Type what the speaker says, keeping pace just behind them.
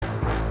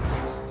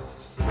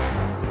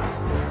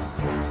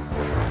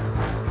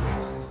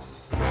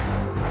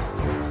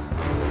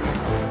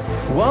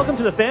Welcome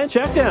to the Fan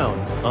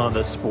Checkdown on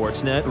the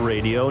Sportsnet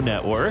Radio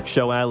Network.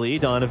 Show Ali,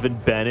 Donovan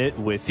Bennett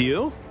with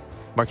you.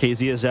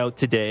 Marchese is out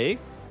today.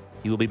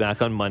 He will be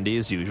back on Monday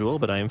as usual,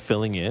 but I am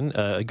filling in.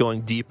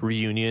 Going deep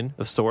reunion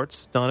of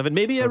sorts, Donovan.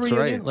 Maybe a That's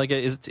reunion. right. Like,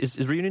 is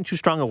reunion too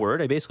strong a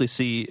word? I basically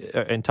see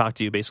and talk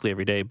to you basically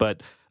every day,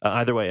 but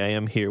either way, I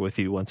am here with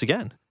you once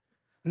again.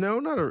 No,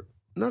 not a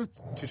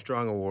too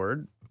strong a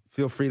word.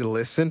 Feel free to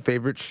listen,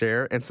 favorite,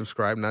 share, and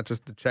subscribe. Not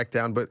just the check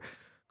down, but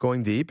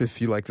going deep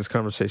if you like this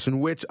conversation,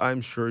 which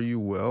I'm sure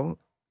you will.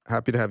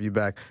 Happy to have you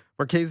back.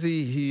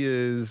 Marchese, he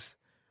is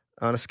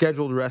on a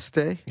scheduled rest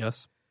day.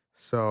 Yes.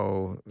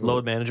 So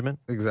Load management.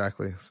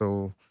 Exactly.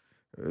 So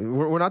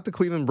we're not the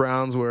Cleveland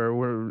Browns where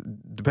we're,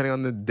 depending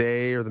on the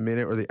day or the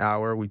minute or the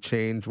hour, we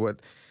change what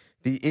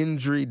the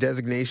injury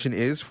designation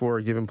is for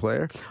a given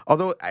player.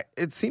 Although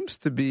it seems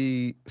to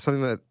be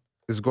something that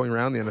is going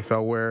around the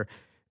NFL where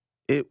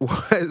it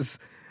was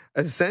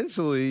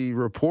essentially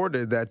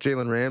reported that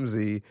Jalen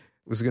Ramsey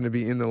was going to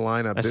be in the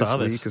lineup this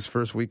week, his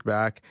first week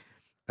back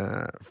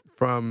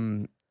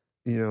from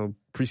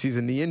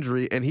preseason knee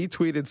injury, and he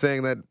tweeted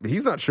saying that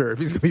he's not sure if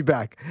he's going to be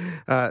back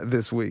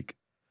this week.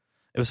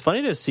 It was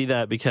funny to see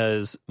that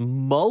because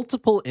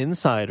multiple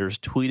insiders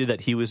tweeted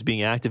that he was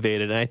being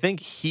activated, and I think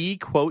he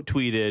quote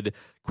tweeted,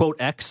 quote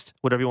X'd,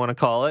 whatever you want to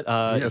call it.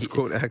 Yes,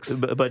 quote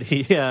X'd. But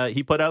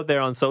he put out there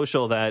on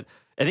social that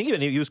I think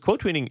even he was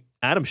quote tweeting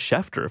Adam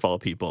Schefter of all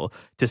people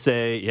to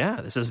say,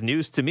 yeah, this is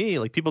news to me.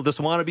 Like, people just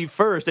want to be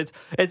first.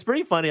 It's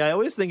pretty funny. I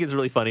always think it's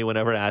really funny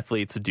whenever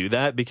athletes do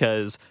that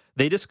because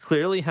they just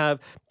clearly have,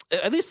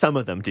 at least some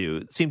of them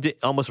do, seem to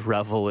almost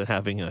revel in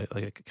having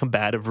a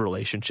combative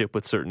relationship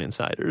with certain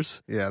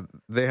insiders. Yeah,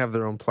 they have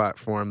their own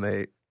platform.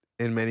 They,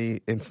 in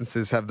many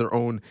instances, have their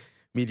own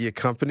media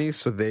companies,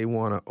 so they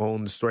want to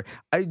own the story.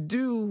 I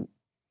do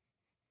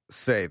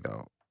say,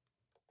 though,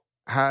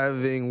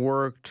 having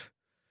worked,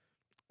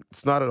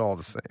 it's not at all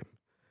the same,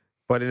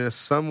 but in a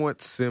somewhat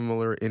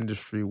similar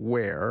industry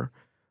where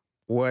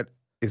what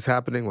is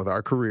happening with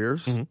our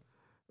careers,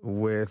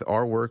 with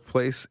our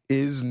workplace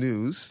is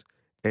news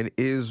and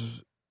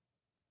is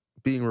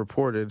being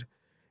reported,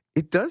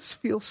 it does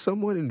feel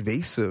somewhat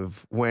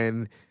invasive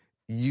when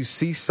you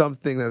see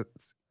something that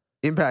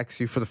impacts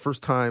you for the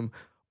first time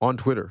on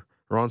Twitter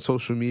or on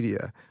social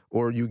media,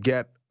 or you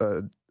get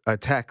a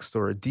text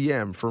or a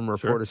DM from a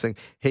reporter saying,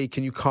 hey,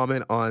 can you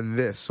comment on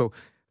this? So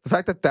the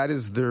fact that that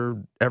is their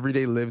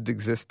everyday lived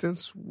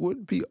existence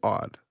would be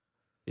odd.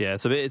 Yeah,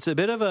 it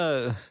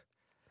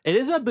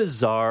is a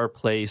bizarre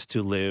place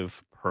to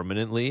live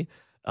permanently.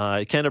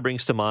 It kind of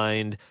brings to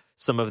mind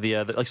some of the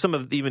other, like some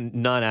of even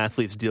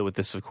non-athletes deal with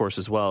this, of course,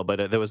 as well.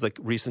 But there was like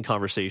recent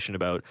conversation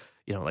about,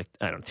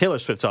 Taylor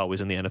Swift's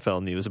always in the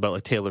NFL news about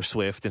like Taylor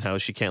Swift and how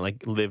she can't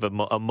like live a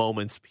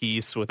moment's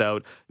peace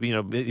without,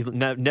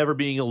 never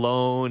being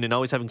alone and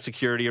always having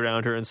security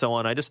around her and so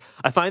on.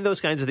 I find those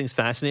kinds of things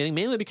fascinating,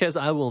 mainly because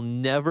I will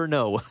never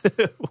know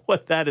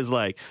what that is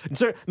like. And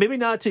so maybe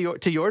not to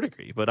your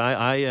degree, but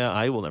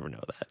I will never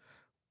know that.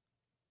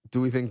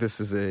 Do we think this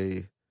is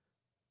a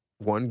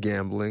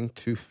gambling,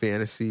 2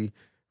 fantasy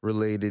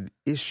related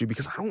issue?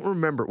 Because I don't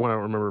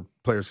remember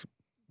players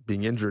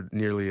being injured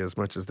nearly as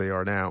much as they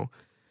are now.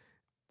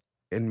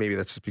 And maybe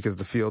that's just because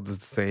the field is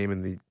the same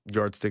and the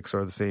yardsticks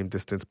are the same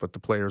distance, but the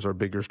players are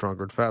bigger,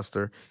 stronger, and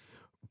faster.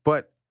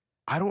 But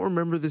I don't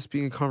remember this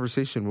being a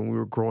conversation when we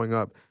were growing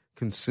up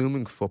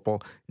consuming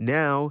football.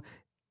 Now,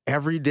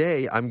 every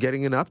day I'm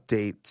getting an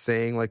update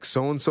saying like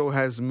so-and-so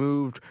has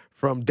moved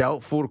from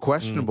doubtful to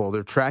questionable.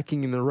 They're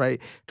tracking in the right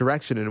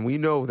direction. And we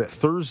know that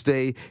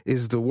Thursday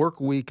is the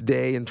work week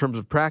day in terms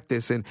of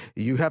practice. And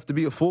you have to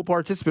be a full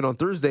participant on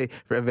Thursday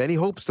for have any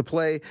hopes to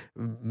play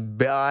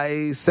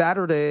by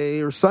Saturday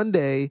or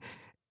Sunday.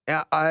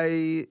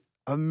 I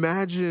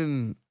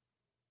imagine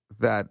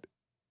that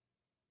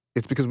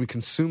it's because we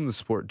consume the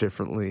sport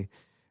differently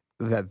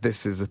that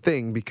this is a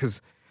thing,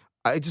 because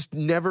I just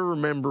never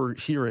remember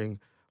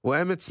hearing,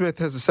 well, Emmitt Smith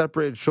has a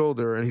separated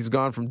shoulder and he's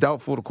gone from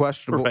doubtful to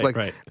questionable.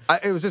 Right.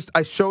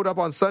 I showed up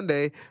on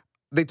Sunday.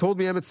 They told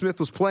me Emmitt Smith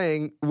was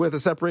playing with a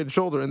separated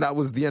shoulder, and that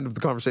was the end of the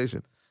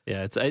conversation.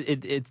 Yeah,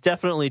 it's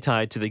definitely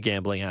tied to the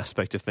gambling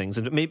aspect of things,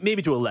 and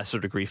maybe to a lesser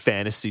degree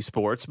fantasy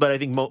sports, but I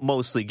think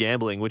mostly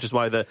gambling, which is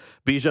why the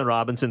Bijan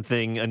Robinson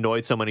thing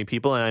annoyed so many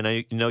people. And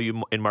I know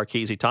you and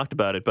Marchese talked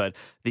about it, but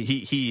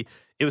it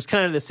was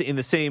kind of in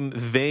the same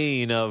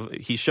vein of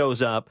he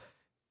shows up.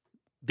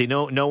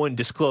 No one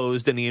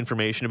disclosed any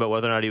information about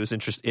whether or not he was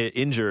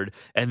injured,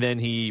 and then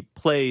he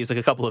plays like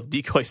a couple of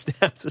decoy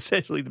snaps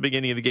essentially at the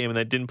beginning of the game, and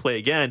then didn't play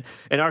again.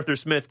 And Arthur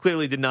Smith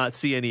clearly did not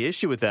see any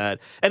issue with that.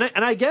 And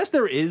I guess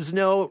there is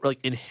no like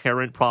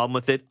inherent problem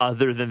with it,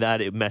 other than that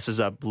it messes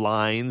up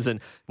lines. And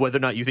whether or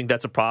not you think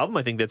that's a problem,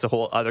 I think that's a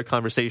whole other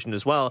conversation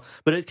as well.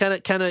 But it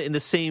kind of in the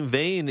same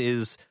vein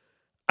is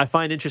what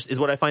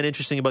I find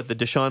interesting about the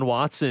Deshaun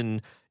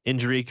Watson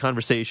injury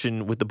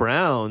conversation with the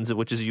Browns,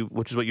 which is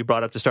what you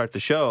brought up to start the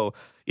show.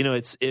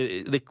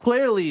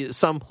 Clearly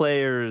some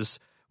players,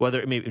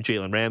 whether maybe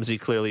Jalen Ramsey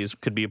clearly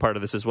could be a part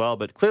of this as well,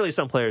 but clearly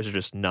some players are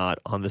just not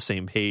on the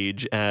same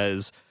page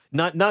as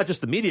not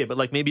just the media, but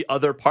like maybe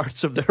other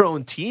parts of their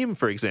own team,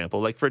 for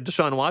example. Like for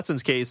Deshaun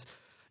Watson's case,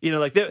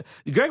 like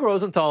Greg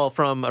Rosenthal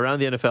from around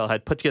the NFL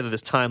had put together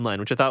this timeline,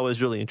 which I thought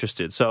was really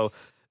interesting. So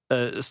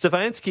Kevin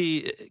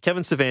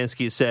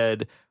Stefanski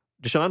said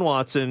Deshaun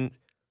Watson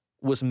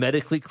was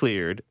medically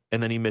cleared,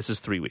 and then he misses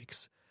 3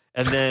 weeks.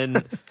 And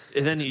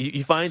then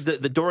you find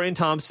the Dorian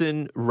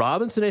Thompson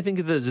Robinson, I think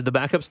is the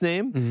backup's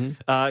name.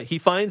 Mm-hmm. He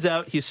finds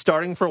out he's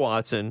starting for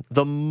Watson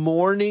the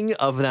morning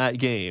of that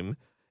game.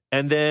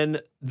 And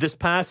then this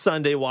past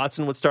Sunday,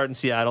 Watson would start in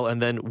Seattle,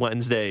 and then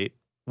Wednesday,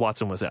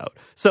 Watson was out.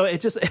 So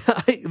it just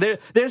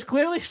there's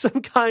clearly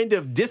some kind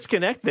of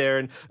disconnect there,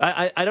 and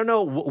I don't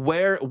know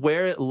where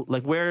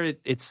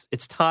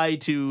it's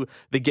tied to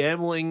the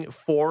gambling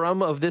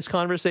forum of this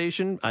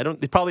conversation.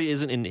 It probably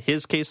isn't in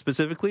his case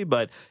specifically,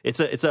 but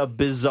it's a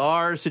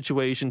bizarre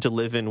situation to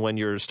live in when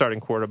your starting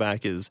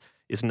quarterback is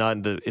not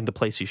in the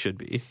place he should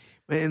be.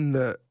 And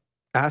the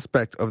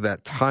aspect of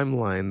that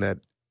timeline that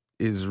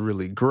is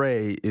really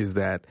gray is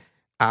that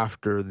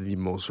after the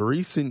most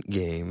recent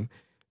game,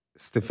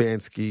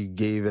 Stefanski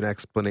gave an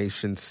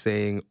explanation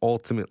saying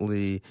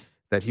ultimately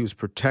that he was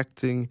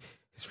protecting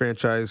his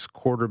franchise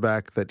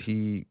quarterback, that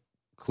he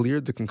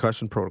cleared the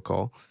concussion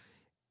protocol,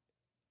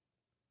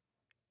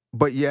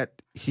 but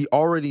yet he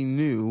already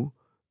knew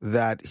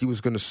that he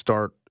was going to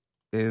start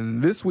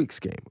in this week's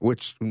game,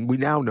 which we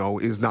now know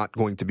is not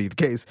going to be the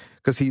case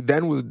because he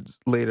then was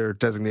later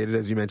designated,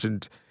 as you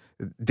mentioned,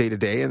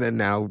 day-to-day, and then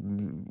now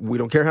we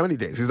don't care how many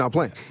days. He's not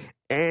playing.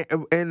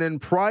 And then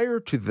prior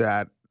to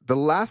that, the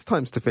last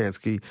time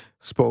Stefanski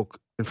spoke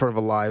in front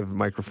of a live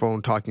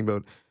microphone talking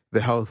about the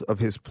health of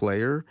his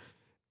player,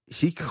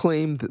 he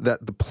claimed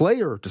that the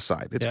player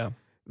decided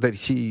that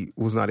he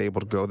was not able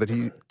to go, that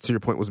he, to your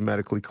point, was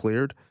medically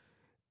cleared.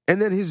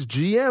 And then his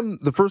GM,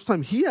 the first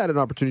time he had an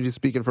opportunity to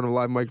speak in front of a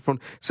live microphone,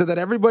 said that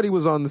everybody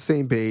was on the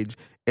same page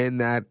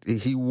and that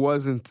he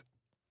wasn't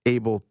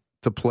able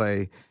to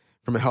play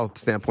from a health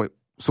standpoint.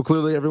 So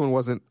clearly everyone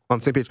wasn't on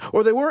the same page.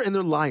 Or they were, and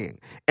they're lying.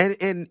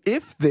 And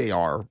if they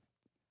are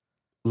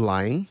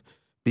lying,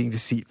 being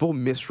deceitful,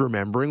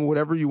 misremembering,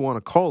 whatever you want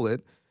to call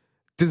it,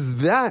 does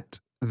that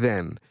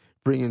then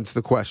bring into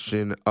the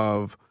question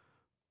of,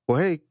 well,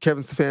 hey,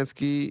 Kevin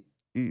Stefanski,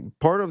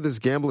 part of this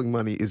gambling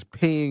money is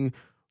paying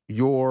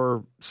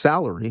your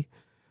salary,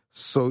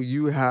 so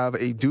you have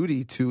a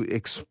duty to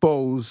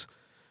expose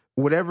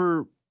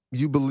whatever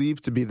you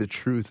believe to be the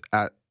truth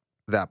at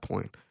that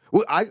point.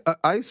 Well,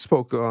 I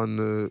spoke on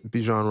the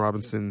Bijan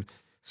Robinson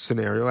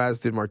scenario, as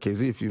did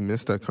Marchese. If you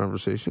missed that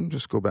conversation,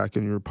 just go back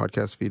in your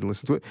podcast feed and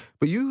listen to it.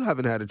 But you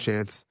haven't had a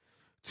chance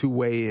to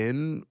weigh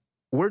in.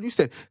 Where do you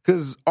stand?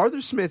 Because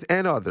Arthur Smith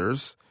and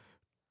others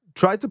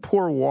tried to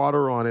pour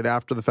water on it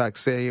after the fact,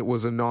 saying it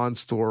was a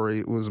non-story,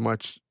 it was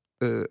much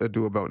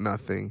ado about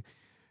nothing.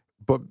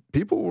 But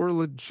people were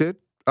legit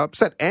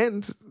upset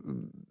and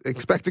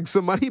expecting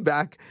some money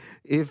back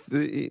if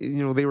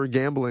they were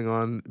gambling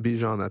on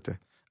Bijan that day.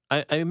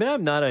 I mean,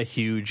 I'm not a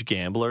huge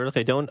gambler. Like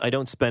I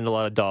don't spend a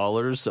lot of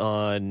dollars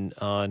on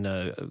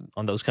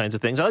those kinds of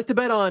things. I like to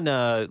bet on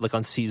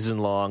on season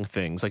long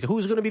things, like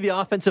who's going to be the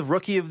offensive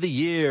rookie of the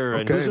year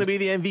and who's going to be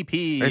the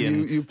MVP.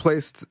 And you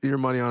placed your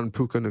money on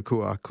Puka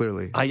Nacua,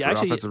 clearly.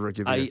 Offensive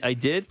rookie of the year. I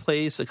did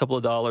place a couple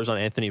of dollars on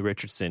Anthony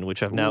Richardson,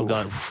 which have now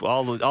gone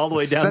all the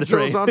way down the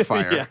drain. Set those on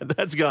fire. Yeah,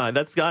 that's gone.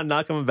 That's gone.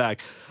 Not coming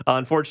back,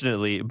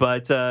 unfortunately.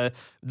 But the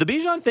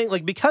Bijan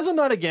thing, because I'm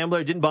not a gambler,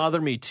 it didn't bother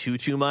me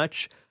too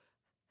much.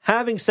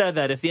 Having said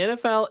that, if the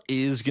NFL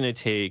is going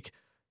to take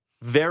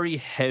very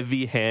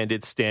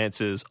heavy-handed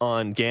stances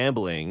on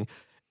gambling,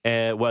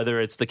 whether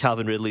it's the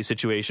Calvin Ridley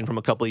situation from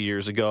a couple of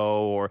years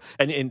ago, or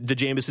and the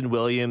Jameson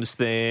Williams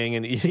thing,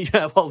 and you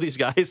have all these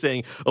guys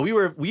saying, "Oh,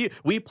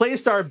 we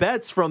placed our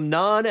bets from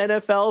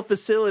non-NFL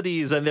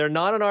facilities, and they're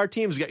not on our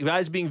teams."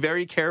 Guys being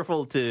very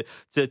careful to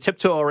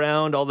tiptoe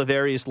around all the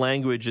various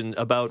language and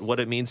about what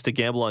it means to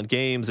gamble on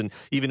games, and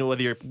even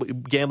whether you're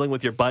gambling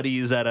with your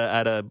buddies at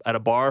a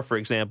bar, for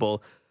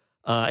example.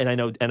 And I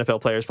know NFL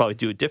players probably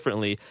do it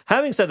differently.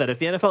 Having said that, if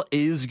the NFL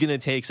is going to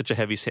take such a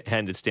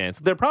heavy-handed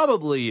stance, they're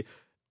probably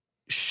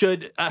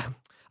should. I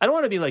don't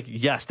want to be like,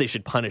 yes, they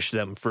should punish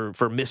them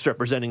for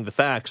misrepresenting the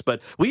facts,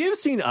 but we have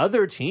seen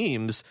other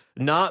teams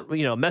not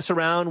mess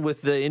around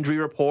with the injury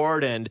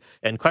report and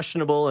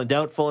questionable and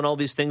doubtful and all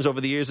these things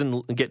over the years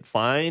and get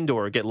fined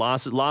or get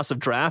loss of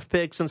draft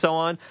picks and so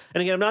on.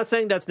 And again, I'm not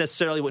saying that's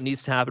necessarily what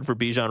needs to happen for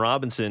Bijan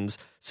Robinson's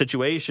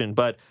situation,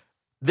 but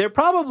there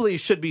probably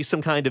should be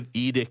some kind of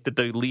edict that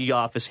the league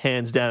office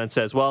hands down and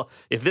says, well,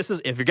 if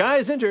your guy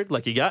is injured,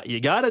 you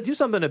got to do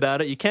something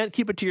about it. You can't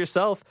keep it to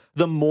yourself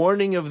the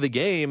morning of the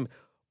game,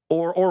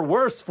 or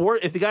worse,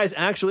 if the guy's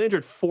actually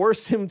injured,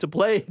 force him to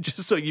play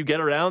just so you get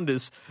around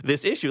this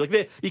issue.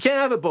 You can't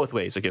have it both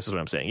ways, I guess is what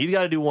I'm saying. You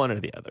got to do one or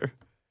the other.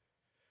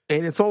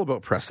 And it's all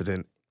about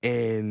precedent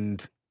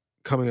and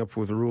coming up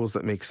with rules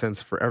that make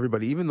sense for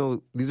everybody, even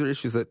though these are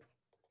issues that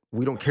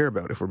we don't care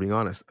about, if we're being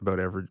honest, about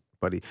everybody.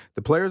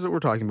 The players that we're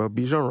talking about,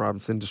 Bijan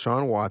Robinson,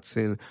 Deshaun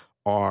Watson,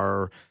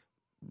 are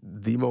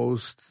the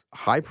most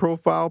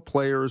high-profile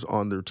players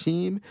on their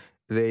team.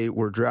 They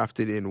were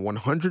drafted in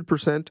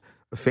 100%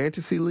 of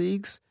fantasy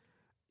leagues.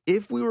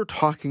 If we were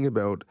talking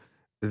about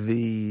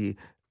the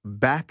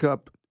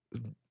backup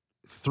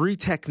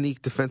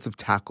 3-technique defensive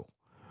tackle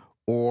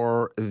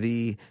or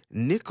the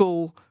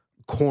nickel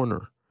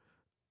corner,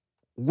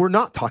 we're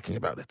not talking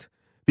about it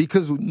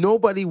because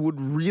nobody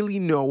would really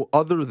know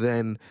other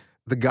than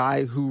the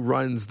guy who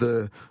runs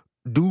the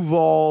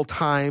Duval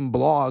Time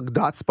blog,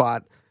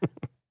 Dotspot.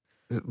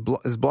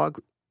 Is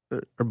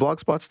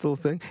Blogspot still a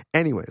thing?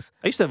 Anyways.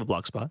 I used to have a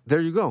Blogspot.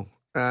 There you go.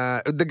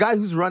 The guy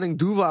who's running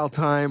Duval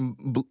Time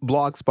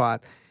Blogspot,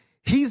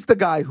 he's the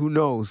guy who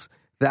knows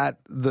that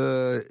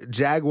the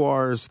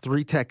Jaguars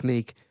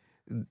 3-technique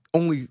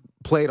only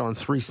played on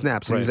 3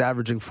 snaps and he was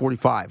averaging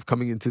 45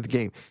 coming into the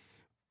game.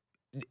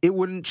 It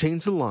wouldn't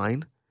change the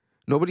line.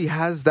 Nobody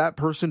has that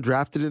person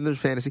drafted in their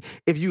fantasy.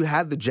 If you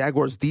had the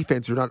Jaguars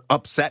defense, you're not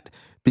upset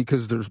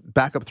because their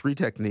backup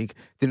 3-technique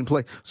didn't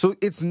play. So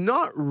it's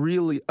not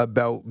really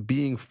about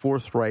being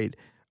forthright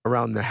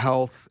around the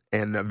health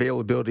and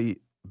availability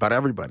about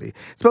everybody.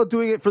 It's about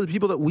doing it for the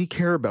people that we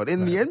care about.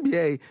 And the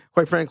NBA,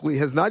 quite frankly,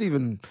 has not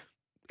even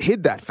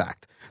hid that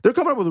fact. They're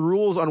coming up with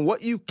rules on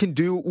what you can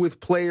do with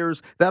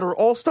players that are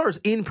all-stars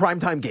in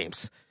primetime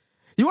games.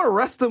 You want to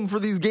rest them for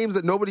these games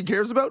that nobody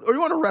cares about? Or you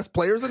want to rest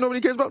players that nobody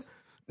cares about?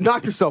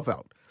 Knock yourself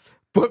out.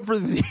 But for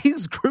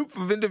these group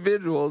of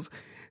individuals,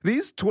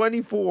 these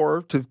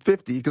 24 to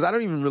 50, because I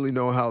don't even really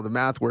know how the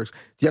math works. Do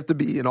you have to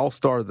be an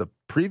all-star the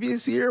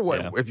previous year?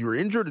 If you were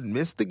injured and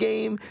missed the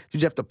game?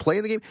 Did you have to play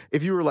in the game?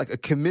 If you were like a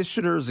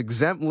commissioner's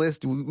exempt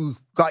list, who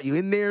got you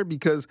in there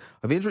because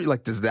of injury,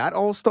 like does that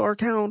all-star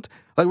count?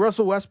 Like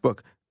Russell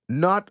Westbrook,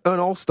 not an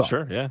all-star.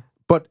 Sure, yeah.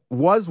 But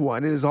was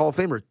one and is a Hall of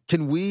Famer.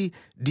 Can we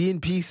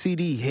DNP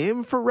CD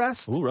him for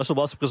rest? Ooh, Russell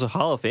Westbrook is a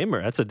Hall of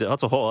Famer.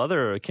 That's a whole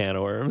other can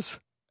of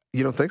worms.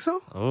 You don't think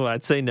so? Oh,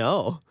 I'd say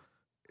no.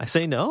 I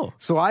say no.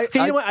 So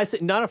you know what? I say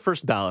not a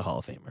first ballot Hall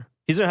of Famer.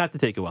 He's going to have to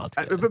take a while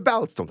to get but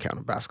ballots don't count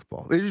in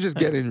basketball. You just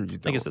get in or you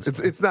don't. I guess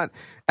it's not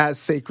as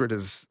sacred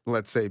as,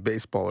 let's say,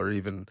 baseball or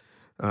even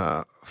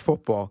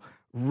football.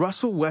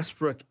 Russell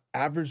Westbrook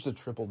averaged a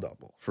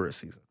triple-double for a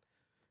season,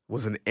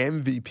 was an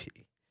MVP,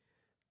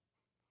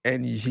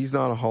 and he's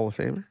not a Hall of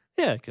Famer?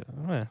 Yeah.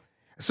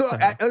 So,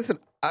 listen,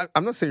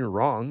 I'm not saying you're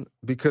wrong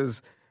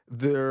because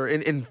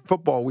in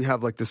football, we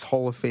have like this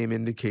Hall of Fame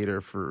indicator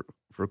for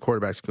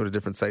quarterbacks to go to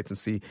different sites and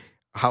see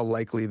how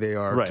likely they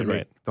are to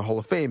make the Hall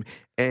of Fame.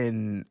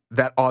 And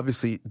that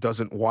obviously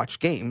doesn't watch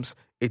games.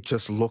 It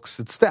just looks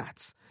at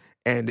stats.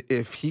 And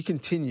if he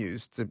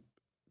continues to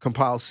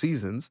compile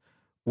seasons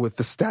with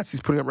the stats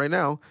he's putting up right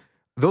now,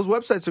 those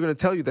websites are going to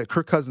tell you that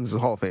Kirk Cousins is a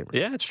Hall of Famer.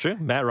 Yeah, it's true.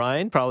 Matt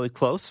Ryan, probably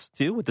close,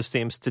 too, with the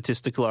same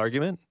statistical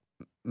argument.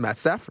 Matt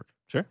Stafford.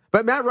 Sure.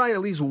 But Matt Ryan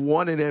at least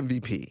won an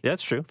MVP. Yeah,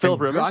 that's true. Phillip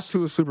Rivers. Got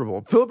to a Super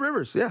Bowl. Phillip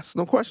Rivers, yes,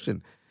 no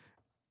question.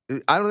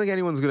 I don't think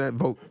anyone's going to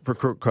vote for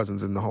Kirk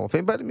Cousins in the Hall of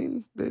Fame, but I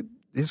mean,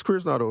 his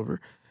career's not over.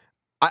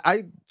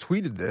 I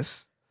tweeted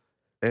this,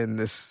 and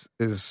this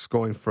is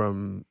going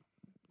from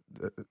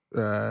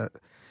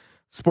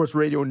Sports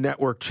Radio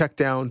Network check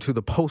down to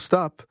the post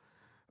up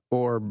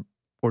or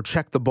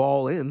check the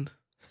ball in.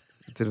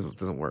 It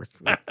doesn't work.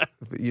 But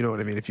you know what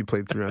I mean if you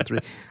played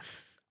 3-on-3.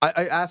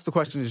 I asked the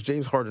question, is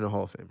James Harden a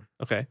Hall of Famer?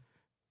 Okay.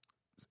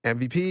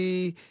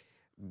 MVP,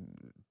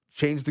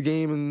 changed the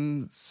game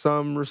in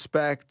some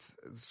respect,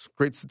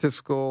 great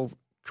statistical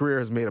career,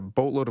 has made a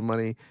boatload of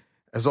money,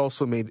 has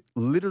also made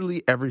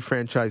literally every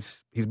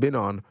franchise he's been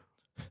on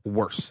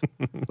worse.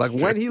 Like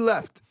when he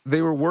left,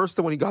 they were worse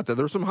than when he got there.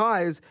 There were some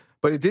highs,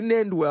 but it didn't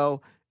end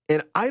well.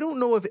 And I don't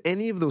know if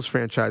any of those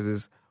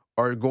franchises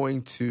are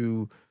going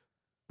to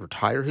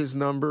retire his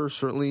number,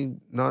 certainly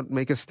not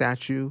make a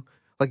statue.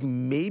 Like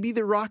maybe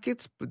the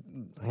Rockets, but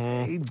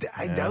I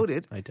doubt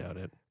it. I doubt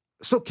it.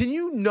 So can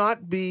you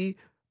not be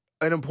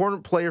an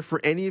important player for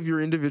any of your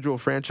individual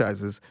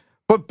franchises,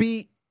 but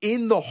be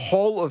in the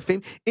Hall of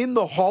Fame, in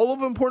the Hall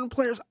of Important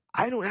Players?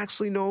 I don't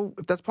actually know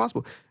if that's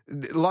possible.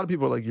 A lot of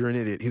people are like, you're an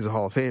idiot. He's a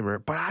Hall of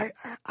Famer. But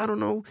I don't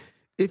know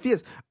if he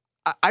is.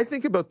 I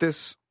think about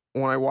this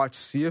when I watch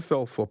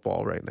CFL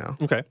football right now.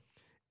 Okay.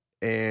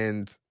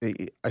 And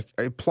it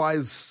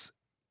applies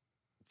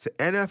to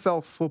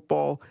NFL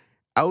football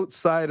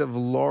outside of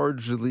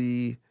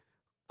largely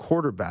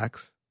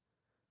quarterbacks.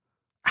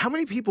 How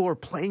many people are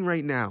playing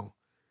right now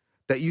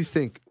that you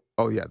think,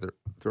 oh yeah,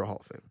 they're a Hall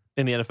of Fame?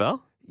 In the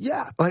NFL?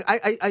 Yeah. Like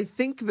I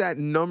think that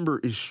number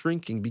is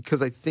shrinking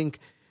because I think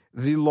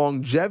the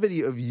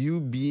longevity of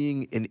you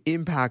being an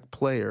impact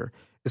player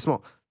is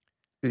small.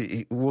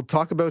 We'll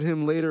talk about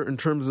him later in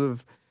terms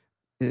of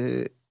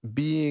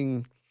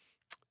being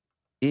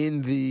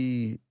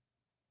in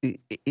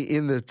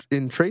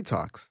trade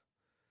talks.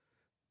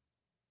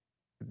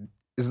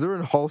 Is there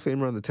a Hall of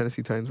Famer on the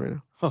Tennessee Titans right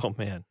now? Oh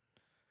man.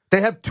 They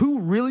have two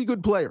really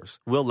good players.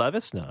 Will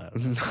Levis? No.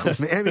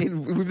 I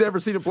mean, we've never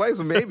seen him play,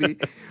 so maybe.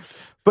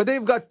 But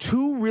they've got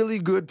two really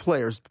good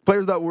players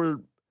that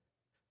were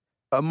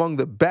among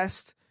the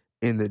best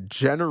in the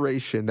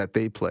generation that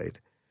they played.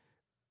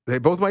 They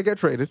both might get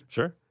traded.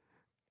 Sure.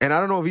 And I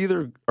don't know if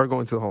either are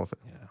going to the Hall of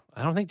Fame. Yeah.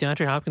 I don't think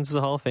DeAndre Hopkins is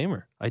a Hall of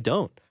Famer. I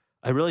don't.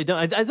 I really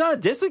don't. It's not a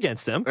diss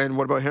against him. And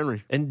what about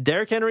Henry? And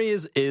Derrick Henry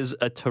is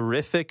a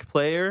terrific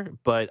player,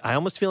 but I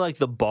almost feel like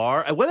the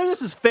bar, whether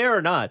this is fair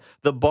or not,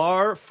 the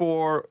bar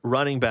for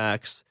running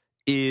backs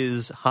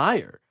is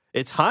higher.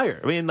 It's higher.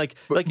 I mean,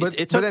 but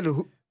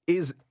then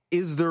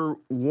is there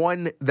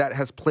one that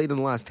has played in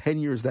the last 10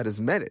 years that has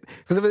met it?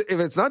 Because if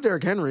it's not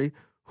Derrick Henry,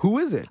 who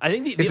is it? I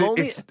think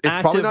it's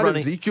probably not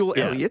running, Ezekiel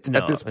Elliott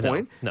at this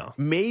point. No.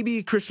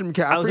 Maybe Christian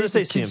McCaffrey. I was going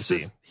to say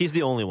CMC. He's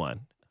the only one.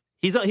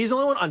 He's the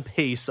only one on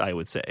pace, I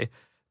would say.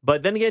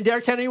 But then again,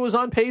 Derrick Henry was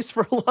on pace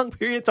for a long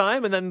period of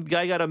time, and then the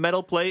guy got a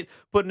metal plate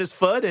put in his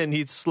foot, and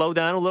he'd slow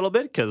down a little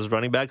bit because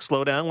running backs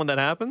slow down when that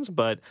happens.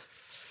 But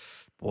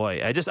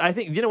boy, I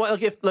think you know what?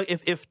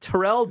 If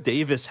Terrell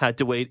Davis had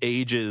to wait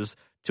ages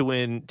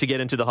to get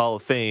into the Hall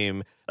of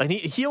Fame, and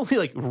he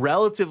only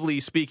relatively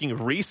speaking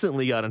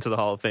recently got into the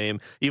Hall of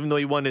Fame, even though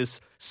he won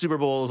his Super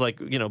Bowls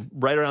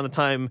right around the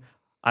time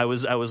I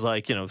was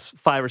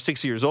 5 or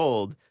 6 years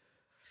old.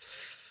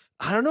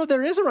 I don't know if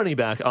there is a running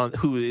back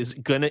who is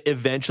going to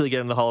eventually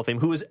get in the Hall of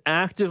Fame who is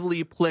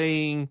actively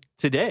playing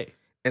today.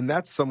 And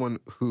that's someone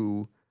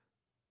who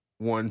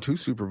won 2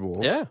 Super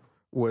Bowls,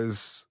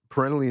 was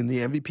perennially in the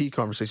MVP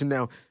conversation.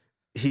 Now,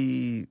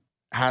 he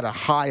had a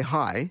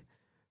high,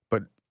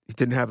 but he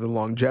didn't have the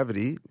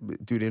longevity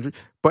due to injury.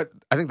 But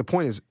I think the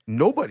point is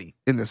nobody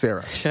in this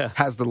era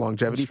has the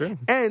longevity.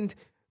 And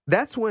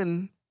that's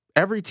when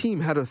every team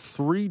had a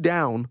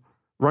 3-down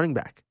running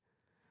back.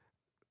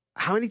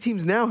 How many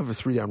teams now have a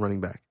 3-down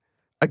running back?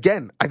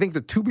 Again, I think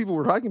the 2 people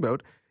we're talking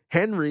about,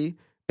 Henry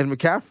and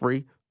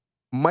McCaffrey,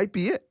 might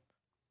be it.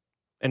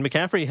 And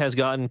McCaffrey has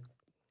gotten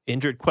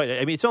injured quite.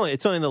 I mean, it's only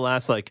in the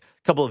last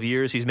couple of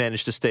years he's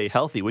managed to stay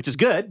healthy, which is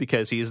good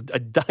because he's a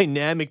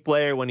dynamic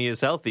player when he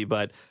is healthy.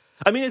 But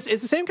I mean, it's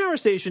the same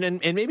conversation,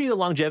 and maybe the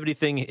longevity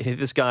thing hit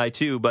this guy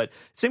too. But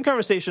same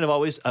conversation I've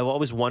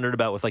always wondered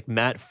about with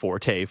Matt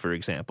Forte, for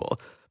example,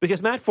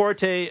 because Matt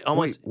Forte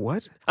almost. Wait,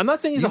 what? I'm not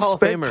saying he's a Hall of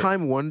Famer. You spent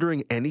time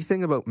wondering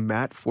anything about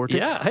Matt Forte?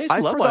 Yeah, I used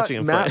to love watching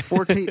him play. Matt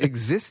Forte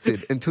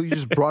existed until you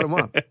just brought him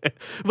up.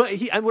 But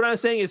what I'm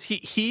saying is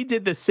he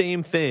did the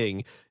same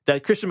thing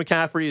that Christian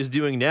McCaffrey is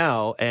doing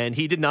now, and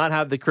he did not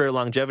have the career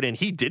longevity, and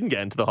he didn't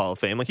get into the Hall of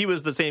Fame. He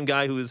was the same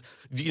guy who was,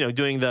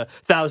 doing the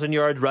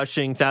 1,000-yard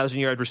rushing,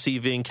 1,000-yard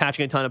receiving,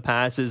 catching a ton of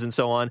passes, and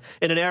so on.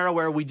 In an era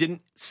where we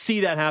didn't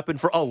see that happen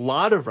for a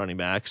lot of running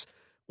backs,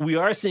 we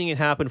are seeing it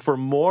happen for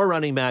more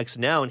running backs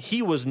now, and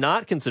he was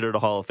not considered a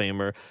Hall of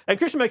Famer. And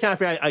Christian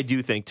McCaffrey, I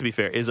do think, to be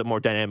fair, is a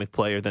more dynamic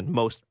player than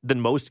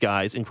most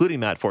guys, including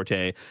Matt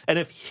Forte. And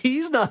if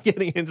he's not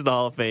getting into the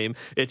Hall of Fame,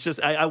 it's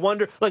just I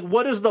wonder,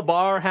 what does the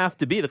bar have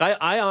to be?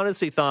 I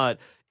honestly thought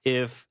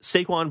if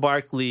Saquon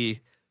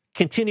Barkley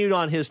continued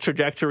on his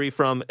trajectory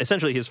from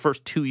essentially his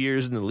first 2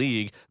 years in the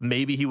league,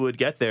 maybe he would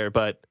get there.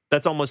 But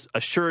that's almost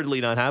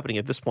assuredly not happening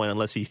at this point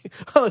unless he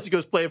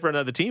goes play for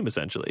another team,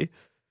 essentially.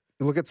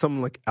 Look at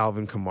someone like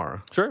Alvin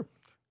Kamara. Sure.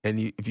 And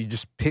if you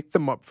just pick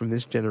them up from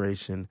this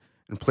generation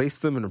and place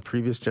them in a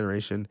previous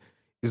generation,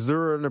 is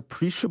there an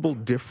appreciable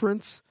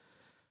difference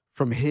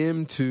from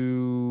him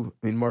to,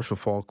 Marshall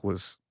Faulk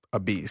was a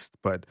beast,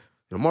 but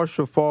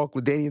Marshall Faulk,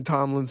 LaDainian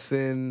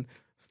Tomlinson,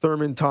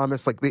 Thurman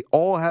Thomas, they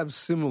all have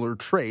similar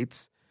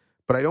traits,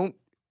 but I don't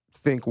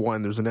think,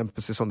 one, there's an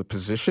emphasis on the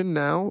position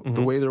now,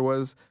 the way there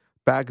was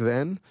back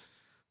then,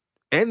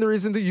 and there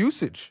isn't the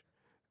usage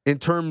in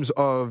terms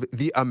of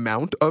the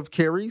amount of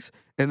carries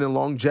and the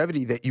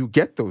longevity that you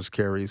get those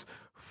carries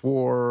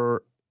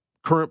for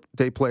current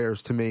day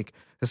players to make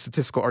a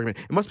statistical argument.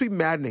 It must be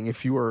maddening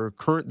if you are a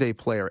current day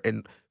player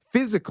and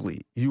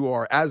physically you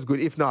are as good,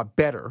 if not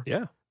better,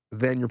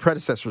 than your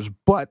predecessors,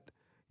 but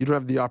you don't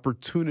have the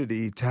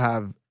opportunity to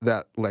have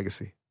that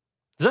legacy.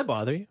 Does that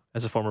bother you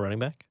as a former running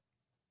back?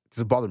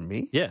 Does it bother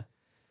me? Yeah.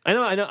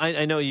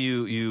 I know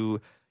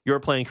your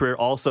playing career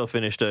also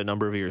finished a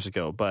number of years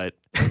ago, but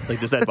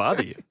does that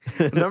bother you?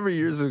 A number of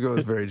years ago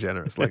is very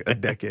generous, a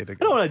decade ago.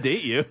 I don't want to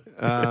date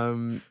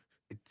you.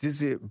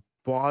 Does it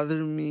bother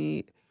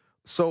me?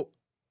 So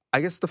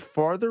I guess the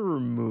farther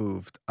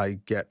removed I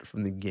get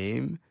from the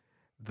game,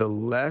 the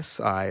less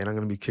and I'm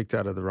going to be kicked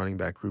out of the running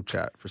back group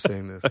chat for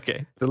saying this.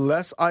 Okay. The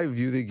less I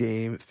view the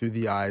game through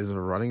the eyes of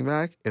a running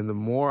back, and the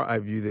more I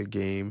view the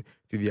game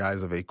through the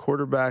eyes of a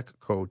quarterback,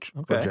 coach,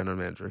 or general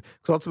manager.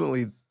 Because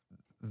ultimately,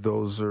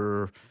 those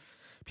are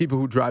people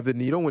who drive the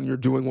needle when you're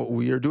doing what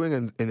we are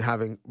doing and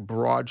having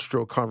broad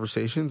stroke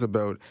conversations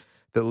about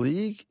the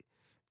league.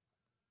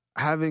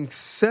 Having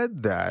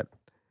said that,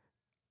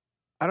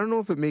 I don't know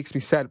if it makes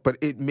me sad, but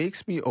it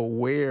makes me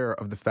aware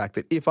of the fact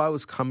that if I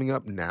was coming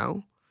up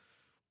now,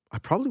 I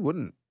probably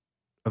wouldn't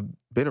have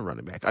been a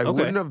running back. I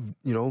wouldn't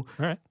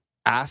have,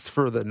 asked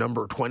for the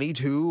number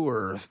 22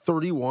 or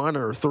 31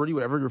 or 30,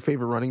 whatever your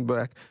favorite running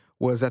back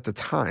was at the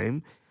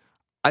time.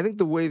 I think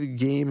the way the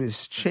game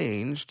has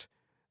changed,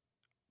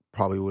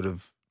 probably would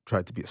have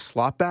tried to be a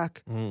slot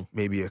back,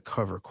 maybe a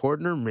cover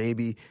corner,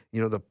 maybe,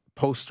 the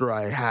poster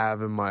I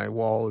have in my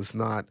wall is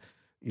not,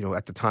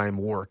 at the time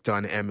worked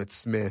on Emmitt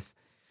Smith,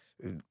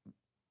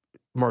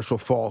 Marshall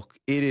Faulk.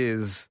 It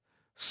is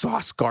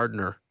Sauce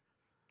Gardner,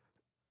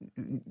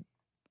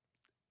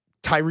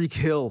 Tyreek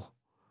Hill.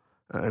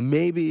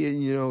 Maybe,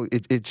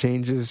 it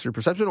changes your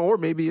perception, or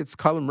maybe it's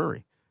Kyler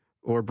Murray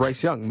or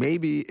Bryce Young.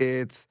 Maybe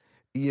it's,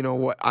 I'm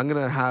going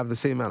to have the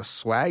same amount of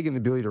swag and the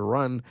ability to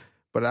run,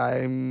 but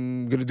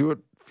I'm going to do it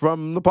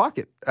from the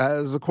pocket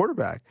as a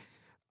quarterback.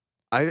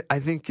 I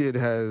think it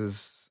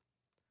has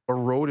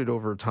eroded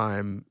over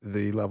time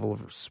the level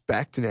of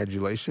respect and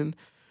adulation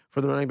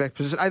for the running back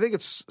position. I think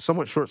it's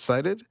somewhat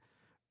short-sighted.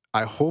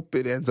 I hope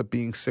it ends up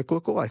being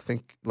cyclical. I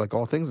think, like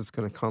all things, it's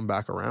going to come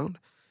back around.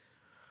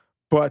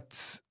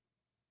 But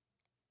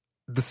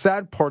the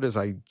sad part is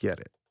I get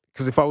it.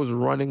 Because if I was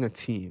running a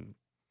team,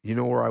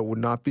 where I would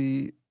not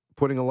be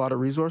putting a lot of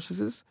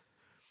resources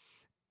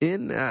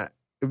in, it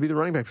would be the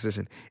running back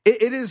position.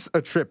 It is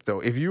a trip, though.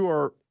 If you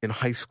are in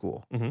high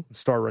school,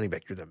 star running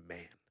back, you're the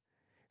man.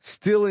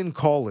 Still in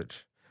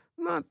college,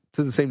 not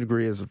to the same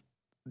degree as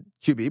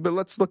QB, but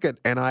let's look at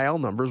NIL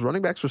numbers.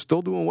 Running backs are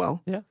still doing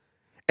well. Yeah.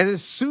 And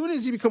as soon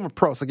as you become a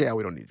pro, it's like, yeah,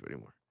 we don't need you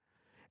anymore.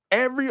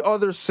 Every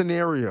other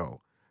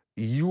scenario,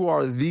 you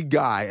are the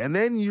guy. And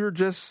then you're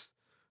just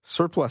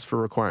surplus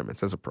for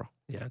requirements as a pro.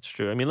 Yeah, it's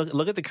true. I mean,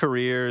 look at the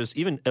careers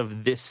even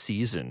of this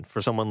season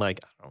for someone like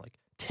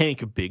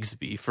Tank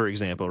Bigsby, for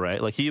example,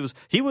 right? Like he was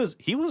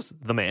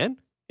the man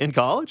in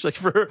college, like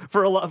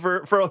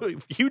for a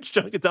huge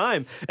chunk of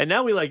time, and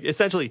now we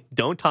essentially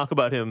don't talk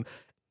about him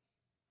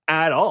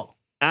at all.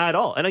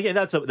 And again,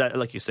 that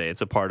like you say,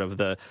 it's a part of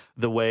the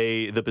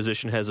way the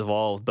position has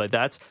evolved. But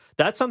that's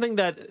something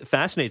that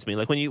fascinates me.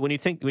 Like when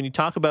you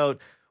talk about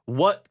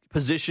what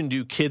position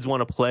do kids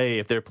want to play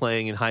if they're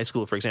playing in high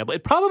school, for example,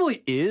 it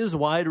probably is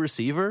wide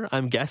receiver,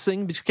 I'm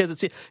guessing,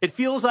 because it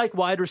feels like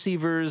wide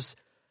receivers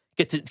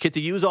get to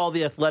use all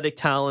the athletic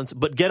talents,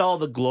 but get all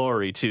the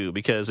glory too,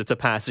 because it's a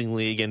passing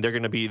league and they're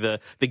going to be the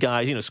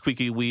guy,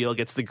 squeaky wheel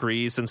gets the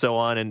grease and so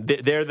on, and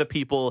they're the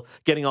people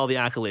getting all the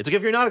accolades. Like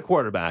if you're not a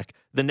quarterback,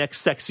 the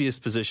next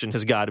sexiest position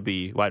has got to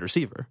be wide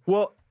receiver.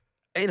 Well,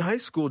 in high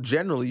school,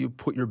 generally you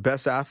put your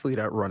best athlete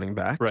at running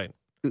back, right,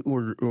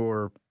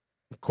 or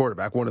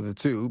quarterback, one of the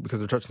two, because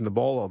they're touching the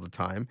ball all the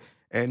time.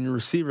 And your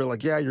receiver,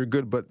 yeah, you're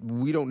good, but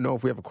we don't know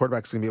if we have a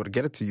quarterback who's going to be able to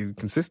get it to you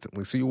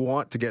consistently. So you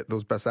want to get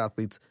those best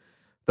athletes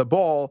the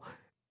ball,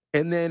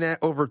 and then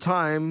over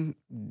time,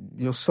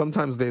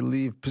 sometimes they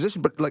leave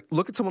position. But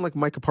look at someone like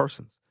Micah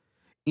Parsons.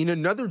 In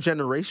another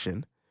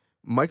generation,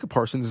 Micah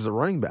Parsons is a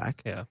running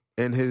back,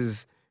 and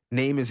his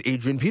name is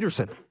Adrian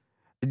Peterson.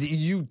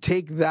 You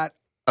take that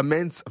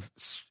immense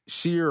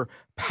sheer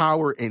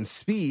power and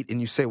speed,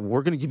 and you say,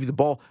 we're going to give you the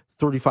ball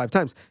 35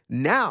 times.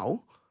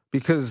 Now,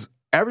 because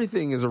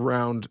everything is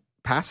around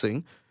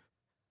passing,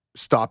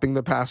 stopping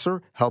the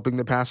passer, helping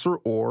the passer,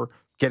 or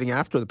getting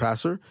after the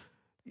passer,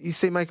 you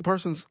say, Micah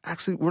Parsons,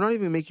 actually, we're not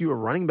even going to make you a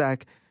running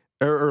back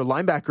or a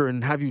linebacker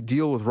and have you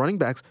deal with running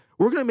backs.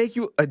 We're going to make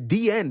you a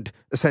D-end,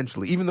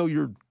 essentially. Even though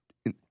you're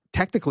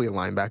technically a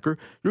linebacker,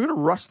 you're going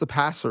to rush the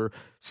passer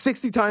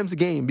 60 times a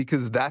game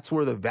because that's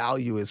where the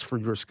value is for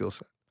your skill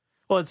set.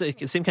 Well, it's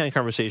the same kind of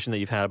conversation that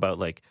you've had about,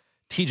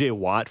 T.J.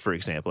 Watt, for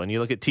example. And you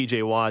look at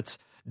T.J. Watt's,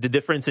 the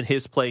difference in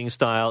his playing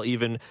style,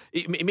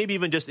 maybe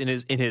even just in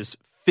his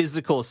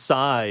physical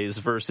size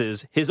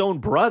versus his own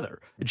brother,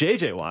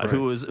 J.J. Watt, right,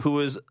 who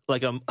was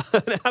like an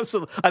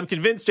absolute. I'm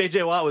convinced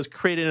J.J. Watt was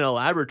created in a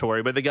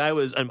laboratory, but the guy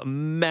was a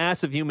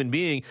massive human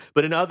being.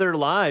 But in other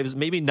lives,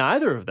 maybe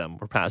neither of them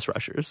were pass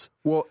rushers.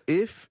 Well,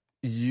 if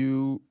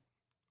you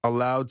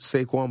allowed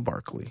Saquon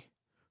Barkley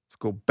to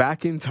go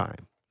back in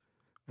time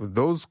with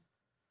those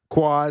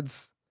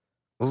quads,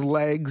 those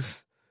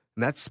legs,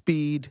 and that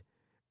speed,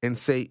 and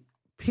say,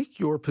 pick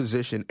your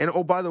position. And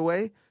oh, by the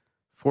way,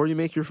 before you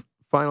make your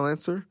final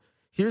answer,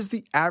 here's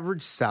the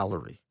average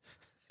salary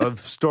of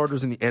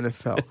starters in the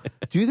NFL.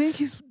 Do you think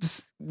he's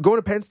just going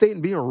to Penn State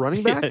and being a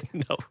running back?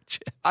 No.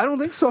 I don't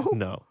think so.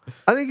 No.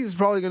 I think he's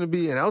probably going to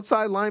be an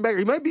outside linebacker.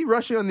 He might be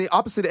rushing on the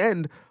opposite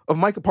end of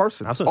Micah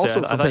Parsons. I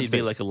thought he'd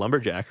be like a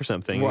lumberjack or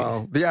something.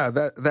 Well, yeah,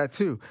 that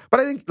too. But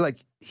I think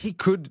he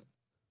could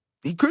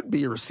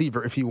be a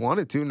receiver if he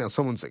wanted to. Now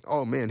someone's like,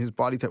 oh man, his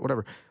body type,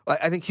 whatever.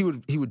 I think he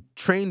would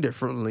train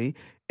differently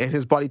and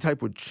his body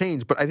type would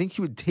change. But I think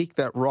he would take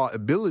that raw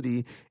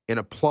ability and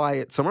apply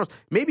it somewhere else.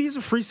 Maybe he's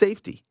a free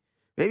safety.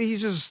 Maybe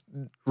he's just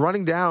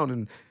running down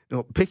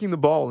and picking the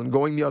ball and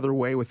going the other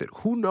way with it.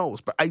 Who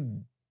knows? But I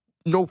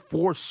know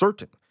for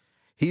certain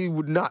he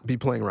would not be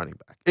playing running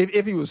back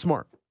if he was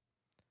smart.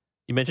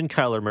 You mentioned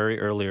Kyler Murray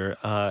earlier,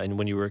 and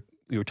when you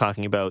were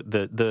talking about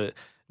the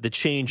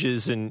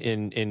changes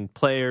in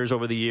players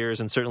over the years,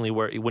 and certainly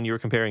when you were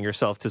comparing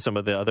yourself to some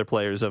of the other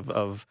players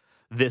of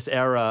this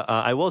era,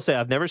 I will say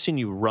I've never seen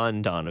you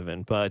run,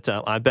 Donovan, but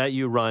I bet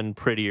you run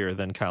prettier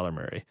than Kyler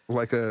Murray.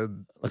 Like a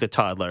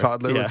toddler.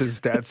 Toddler with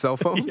his dad's cell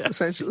phone, yes,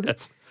 essentially?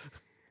 Yes.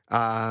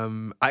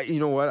 You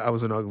know what? I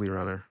was an ugly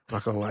runner.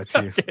 Not going to lie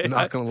to you. Okay.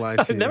 Not going to lie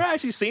to you. I've never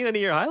actually seen any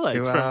of your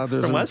highlights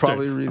there's from Western.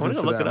 probably a reason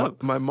for look that. it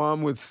up. My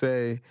mom would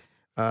say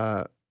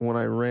when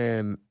I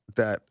ran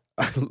that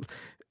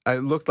I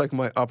looked like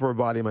my upper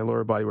body and my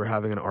lower body were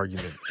having an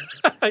argument.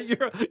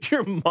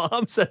 Your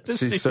mom said this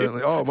to you?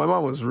 Certainly. Oh, my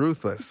mom was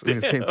ruthless when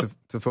it came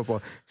to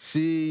football.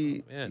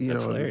 She,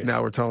 hilarious.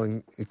 now we're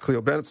telling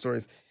Cleo Bennett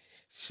stories.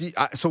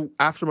 So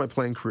after my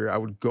playing career, I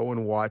would go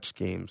and watch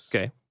games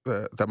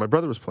that my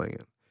brother was playing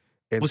in.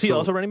 And was he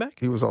also running back?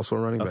 He was also a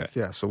running back,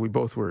 yeah. So we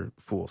both were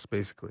fools,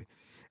 basically.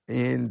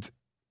 And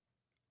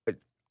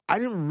I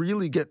didn't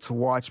really get to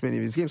watch many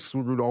of these games because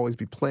we would always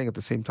be playing at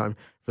the same time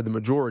for the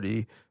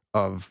majority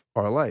of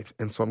our life.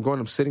 And so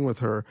I'm sitting with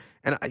her,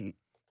 and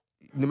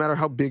no matter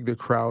how big the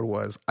crowd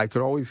was, I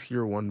could always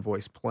hear one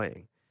voice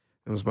playing.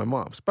 It was my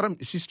mom's.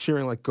 But she's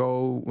cheering, like,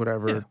 go,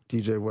 whatever,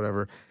 DJ,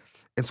 whatever.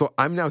 And so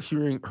I'm now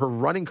hearing her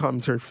running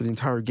commentary for the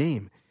entire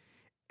game.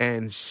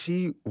 And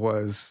she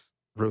was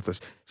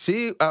ruthless.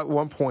 She, at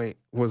one point,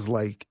 was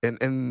like,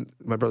 and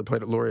my brother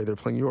played at Laurier, they were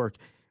playing York,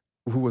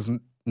 who was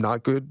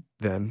not good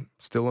then,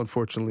 still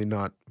unfortunately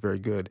not very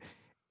good.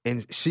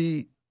 And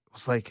she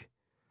was like,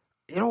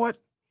 you know what?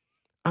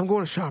 I'm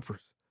going to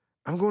Shoppers.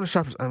 I'm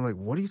like,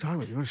 what are you talking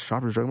about? You're going to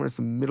Shoppers right when it's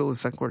the middle of the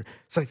second quarter.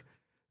 It's like,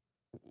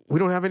 we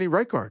don't have any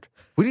right guard.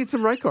 We need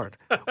some right guard.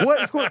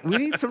 What is going on? We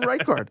need some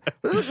right guard.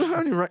 We don't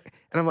have any right.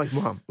 And I'm like,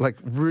 Mom, like,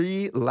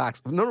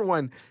 relax. Number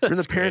one, you're in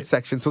the parent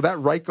section, so that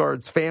right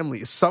guard's family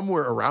is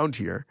somewhere around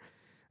here.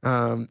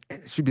 And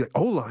she'd be like,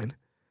 O-line?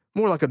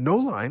 More like a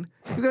no-line?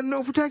 You got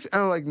no protection?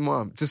 And I'm like,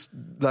 Mom, just,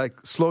 like,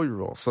 slow your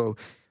roll. So,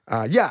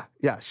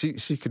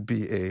 she could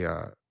be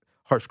a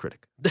harsh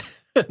critic.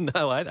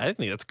 No, I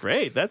think that's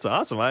great. That's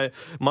awesome. I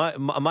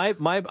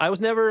was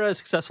never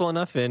successful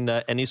enough in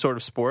any sort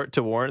of sport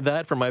to warrant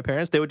that from my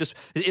parents. They would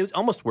it was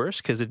almost worse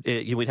because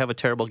we'd have a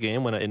terrible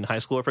game when in high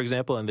school, for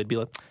example, and they'd be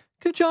like,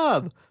 "Good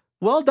job,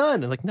 well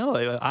done." And like,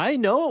 no, I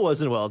know it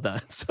wasn't well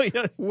done. So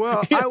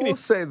Well, I will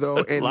say though,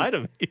 and lie to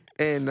me.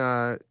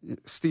 And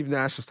Steve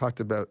Nash has talked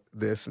about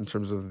this in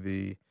terms of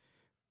the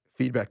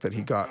feedback that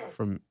he got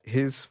from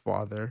his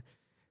father.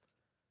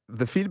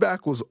 The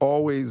feedback was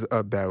always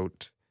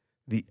about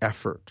the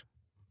effort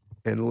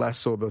and less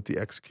so about the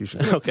execution.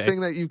 That's the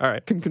thing that you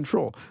can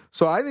control.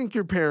 So I think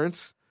your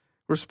parents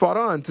were spot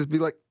on to be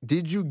like,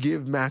 did you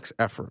give max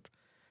effort?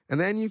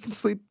 And then you can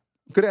sleep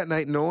good at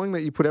night knowing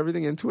that you put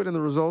everything into it and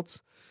the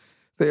results,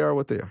 they are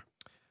what they are.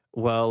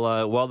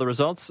 Well, while the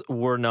results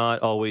were not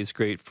always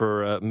great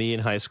for me in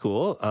high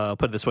school,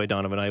 put it this way,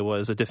 Donovan, I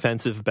was a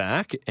defensive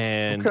back,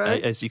 and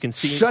as you can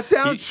see, shut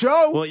down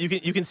show. Well, you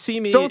can see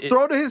me. Don't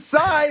throw to his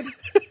side.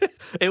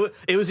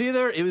 It was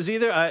either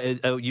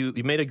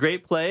you made a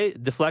great play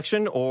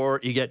deflection, or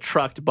you get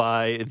trucked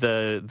by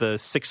the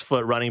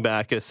 6-foot running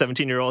back, a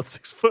 17-year-old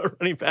 6-foot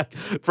running back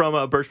from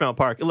Birchmount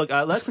Park. Look,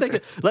 let's take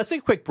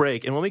a quick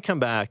break, and when we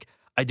come back,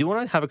 I do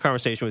want to have a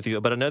conversation with you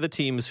about another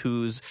teams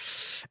whose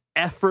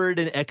effort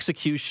and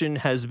execution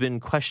has been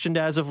questioned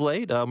as of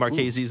late.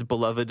 Marchese's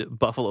beloved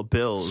Buffalo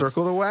Bills.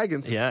 Circle the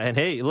wagons. Yeah, and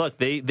hey, look,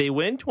 they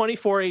win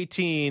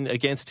 24-18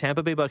 against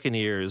Tampa Bay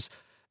Buccaneers.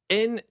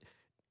 And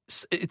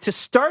to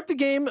start the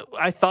game,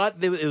 I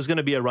thought it was going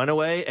to be a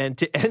runaway, and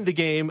to end the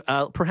game,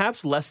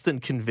 perhaps less than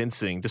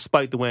convincing,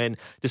 despite the win,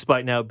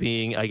 despite now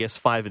being, I guess,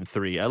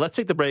 5-3. Let's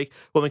take the break.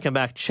 When we come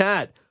back,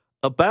 chat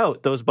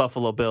about those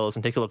Buffalo Bills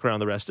and take a look around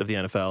the rest of the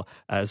NFL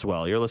as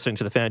well. You're listening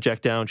to the Fan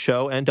Checkdown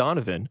Show and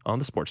Donovan on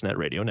the Sportsnet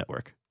Radio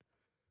Network.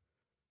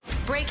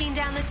 Breaking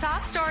down the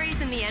top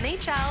stories in the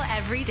NHL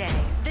every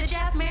day. The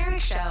Jeff Merrick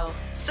Show.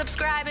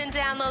 Subscribe and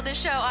download the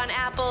show on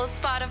Apple,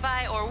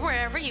 Spotify, or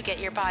wherever you get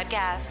your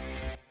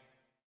podcasts.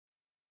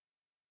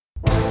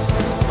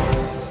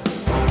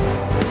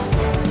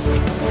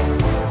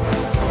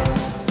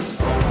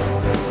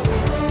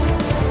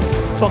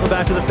 Welcome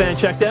back to the Fan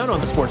Checkdown on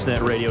the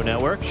Sportsnet Radio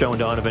Network. Show and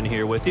Donovan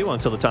here with you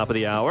until the top of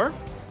the hour.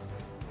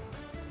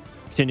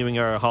 Continuing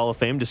our Hall of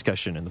Fame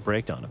discussion in the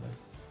break, Donovan.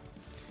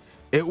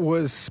 It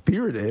was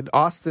spirited.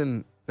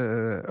 Austin,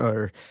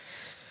 our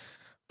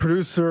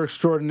producer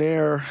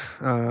extraordinaire,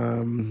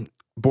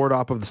 board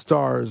op of the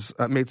Stars,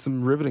 made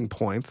some riveting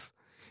points.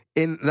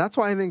 And that's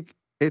why I think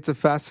it's a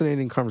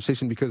fascinating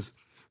conversation, because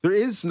there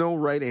is no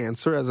right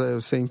answer, as I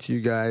was saying to you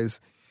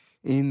guys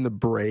in the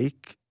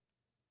break.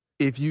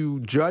 If you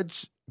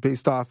judge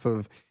based off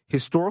of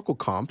historical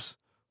comps,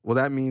 well,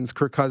 that means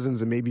Kirk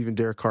Cousins and maybe even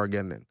Derek Carr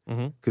getting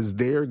in. Because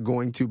they're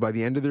going to, by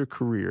the end of their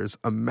careers,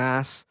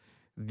 amass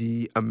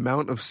the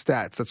amount of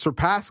stats that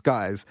surpass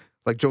guys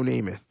like Joe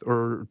Namath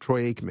or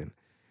Troy Aikman.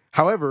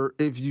 However,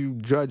 if you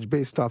judge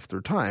based off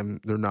their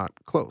time, they're not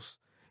close.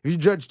 If you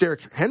judge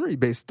Derrick Henry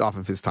based off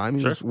of his time,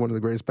 he was one of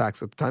the greatest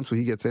backs at the time, so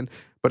he gets in.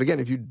 But again,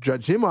 if you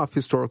judge him off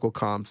historical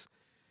comps,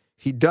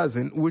 he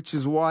doesn't, which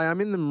is why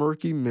I'm in the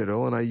murky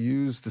middle, and I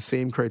use the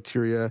same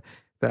criteria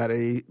that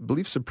I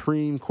believe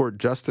Supreme Court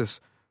Justice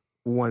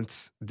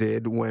once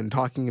did when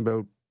talking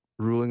about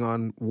ruling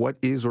on what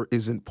is or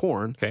isn't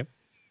porn. Okay.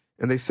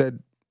 And they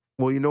said,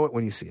 well, you know it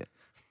when you see it.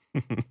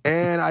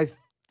 And I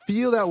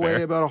feel that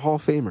way about a Hall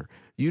of Famer.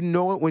 You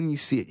know it when you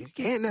see it. You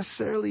can't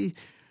necessarily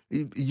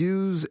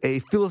use a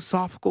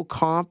philosophical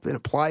comp and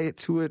apply it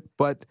to it,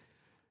 but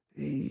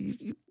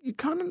you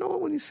kind of know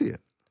it when you see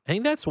it. I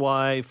think that's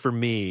why, for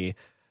me,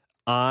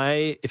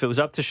 if it was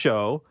up to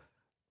show,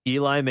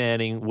 Eli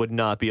Manning would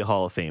not be a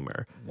Hall of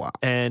Famer. Wow.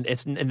 And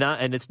it's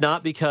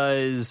not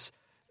because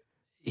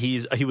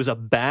he was a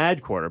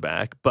bad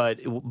quarterback, but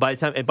by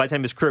the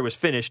time his career was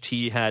finished,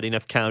 he had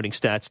enough counting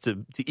stats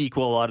to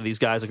equal a lot of these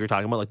guys like you're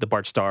talking about, like the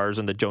Bart Starrs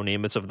and the Joe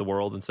Namaths of the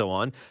world and so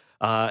on.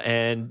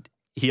 And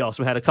he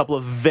also had a couple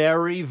of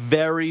very,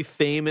 very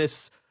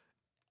famous,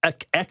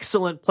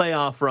 excellent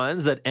playoff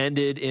runs that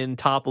ended in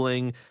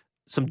toppling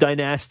some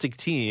dynastic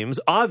teams.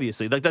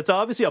 Obviously, like that's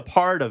obviously a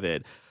part of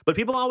it. But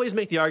people always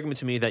make the argument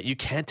to me that you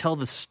can't tell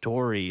the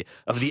story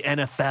of the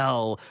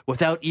NFL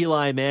without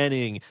Eli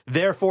Manning.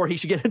 Therefore, he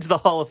should get into the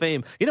Hall of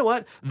Fame. You know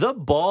what? The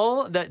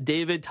ball that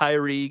David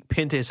Tyree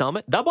pinned to his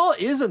helmet, that ball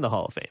is in the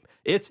Hall of Fame.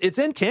 It's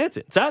in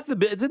Canton.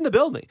 It's in the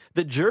building.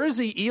 The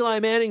jersey Eli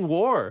Manning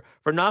wore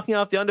for knocking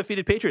off the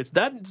undefeated Patriots,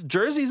 that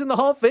jersey's in the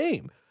Hall of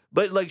Fame.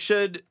 But like,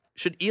 should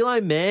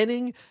Eli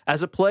Manning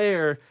as a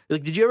player,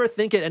 like, did you ever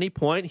think at any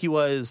point he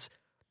was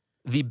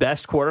the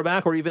best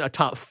quarterback or even a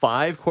top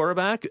 5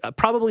 quarterback?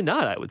 Probably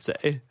not, I would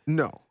say.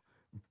 No.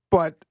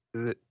 But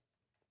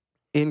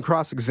in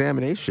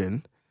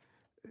cross-examination,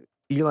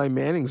 Eli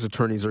Manning's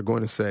attorneys are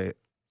going to say,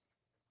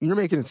 you're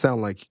making it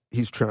sound like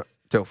he's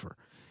Dilfer.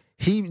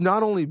 He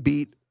not only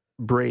beat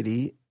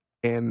Brady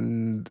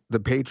and the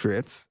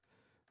Patriots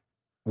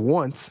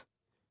once,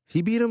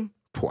 he beat him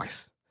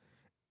twice.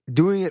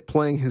 Doing it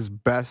playing his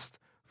best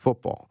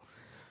football.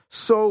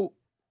 So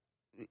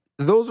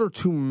those are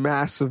two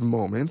massive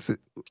moments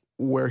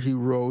where he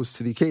rose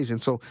to the occasion.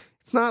 So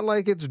it's not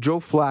like it's Joe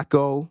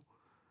Flacco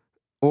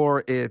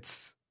or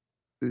it's,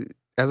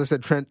 as I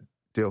said, Trent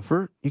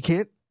Dilfer. You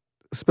can't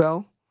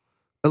spell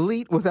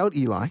elite without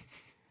Eli.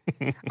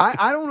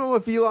 I don't know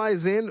if Eli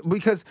is in,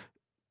 because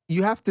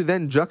you have to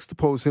then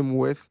juxtapose him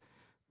with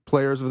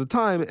players of the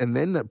time, and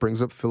then that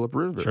brings up Phillip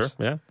Rivers, Sure,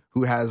 yeah,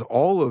 who has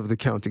all of the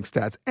counting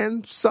stats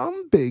and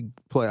some big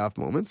playoff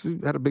moments. He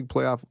had a big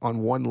playoff on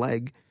one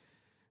leg.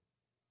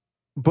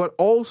 But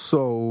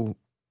also,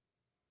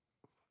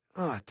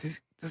 does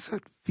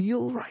that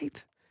feel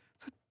right?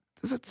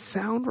 Does that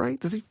sound right?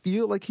 Does he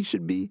feel like he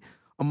should be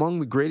among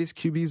the greatest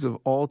QBs of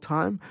all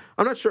time?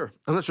 I'm not sure.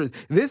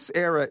 This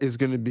era is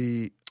going to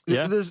be...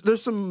 Yeah.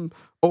 There's some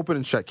open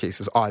and shut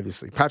cases,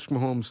 obviously. Patrick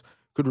Mahomes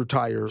could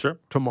retire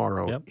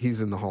tomorrow. Yep. He's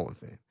in the Hall of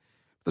Fame.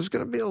 There's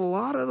going to be a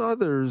lot of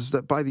others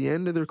that by the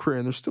end of their career,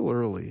 and they're still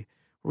early,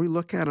 where we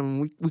look at them,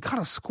 we kind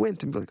of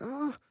squint and be like,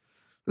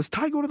 does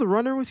Ty go to the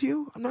runner with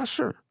you? I'm not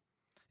sure.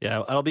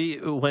 Yeah, I'll be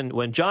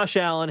when Josh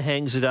Allen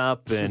hangs it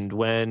up and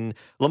when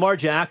Lamar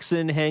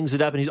Jackson hangs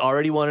it up and he's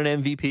already won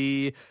an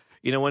MVP.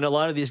 You know, when a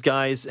lot of these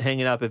guys hang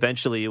it up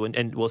eventually,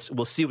 and we'll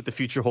see what the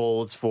future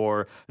holds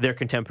for their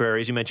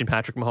contemporaries. You mentioned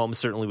Patrick Mahomes.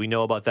 Certainly, we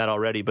know about that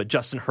already. But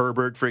Justin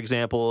Herbert, for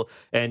example,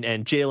 and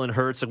Jalen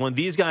Hurts. And when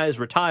these guys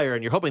retire,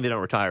 and you're hoping they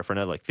don't retire for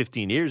another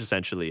 15 years,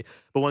 essentially.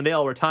 But when they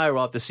all retire,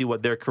 we'll have to see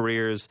what their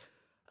careers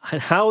and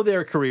how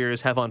their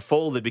careers have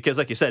unfolded, because,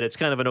 like you said, it's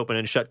kind of an open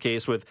and shut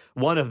case with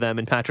one of them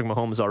in Patrick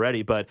Mahomes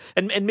already. But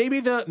and maybe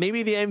the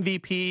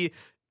MVP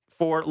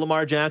for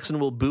Lamar Jackson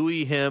will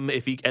buoy him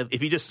if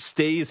he just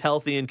stays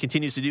healthy and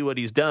continues to do what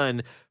he's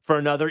done for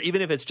another,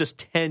 even if it's just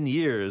 10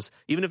 years.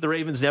 Even if the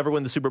Ravens never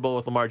win the Super Bowl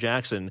with Lamar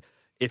Jackson,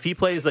 if he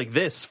plays like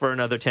this for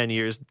another 10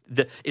 years,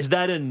 is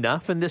that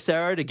enough in this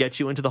era to get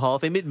you into the Hall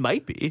of Fame? It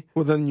might be.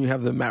 Well, then you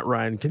have the Matt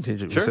Ryan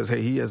contingent who says,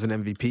 hey, he has an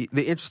MVP.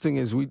 The interesting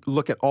is we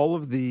look at all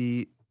of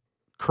the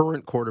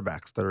current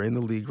quarterbacks that are in the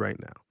league right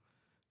now.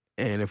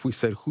 And if we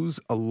said who's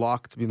a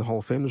lock to be in the Hall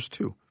of Fame, there's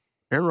two.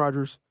 Aaron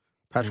Rodgers,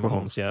 Patrick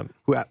Mahomes,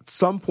 who at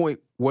some point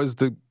was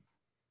the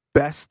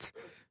best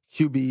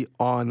QB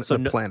on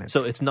the planet.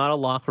 So it's not a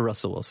lock for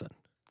Russell Wilson.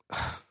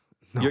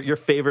 No. Your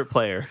favorite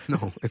player.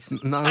 No, it's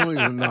not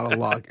only is it not a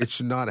lock, it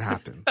should not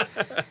happen.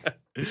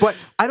 But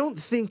I don't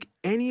think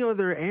any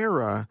other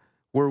era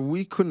where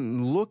we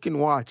couldn't look and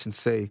watch and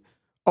say,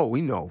 oh,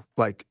 we know,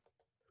 like,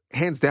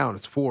 hands down,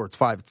 it's 4, it's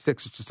 5, it's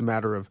 6. It's just a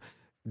matter of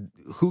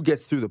who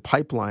gets through the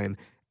pipeline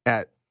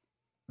at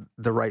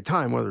the right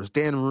time, whether it's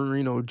Dan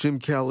Marino, Jim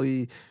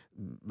Kelly,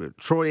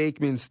 Troy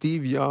Aikman,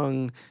 Steve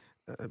Young,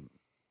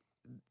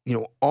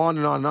 on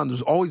and on and on.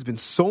 There's always been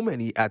so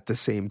many at the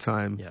same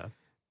time. Yeah.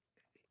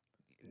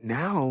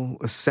 Now,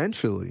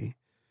 essentially,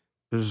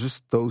 there's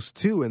just those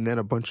two and then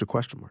a bunch of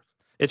question marks.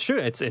 It's true.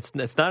 It's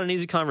not an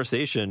easy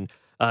conversation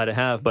to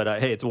have, but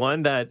hey, it's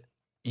one that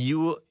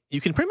you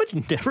can pretty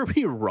much never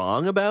be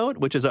wrong about,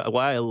 which is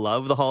why I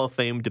love the Hall of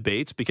Fame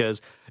debates,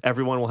 because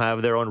everyone will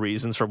have their own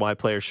reasons for why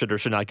players should or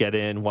should not get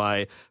in,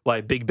 why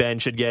Big Ben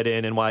should get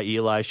in and why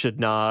Eli should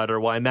not, or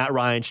why Matt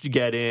Ryan should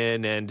get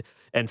in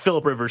and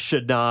Phillip Rivers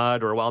should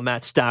not, or while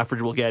Matt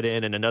Stafford will get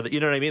in and another, you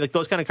know what I mean? Like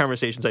those kind of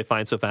conversations I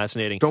find so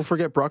fascinating. Don't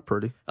forget Brock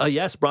Purdy.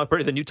 Yes, Brock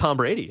Purdy, the new Tom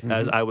Brady,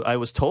 as I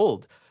was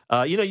told.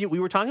 We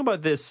were talking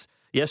about this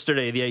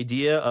yesterday, the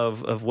idea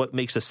of what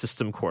makes a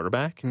system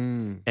quarterback.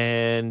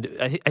 And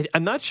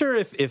I'm not sure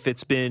if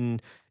it's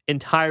been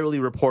entirely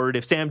reported,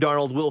 if Sam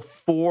Darnold will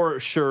for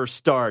sure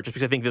start, just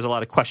because I think there's a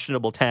lot of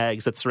questionable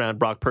tags that surround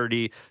Brock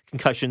Purdy,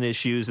 concussion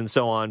issues, and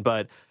so on.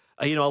 But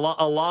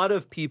a lot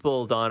of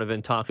people,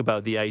 Donovan, talk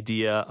about the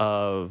idea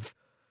of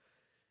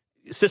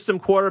system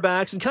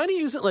quarterbacks and kind of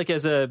use it like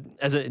as a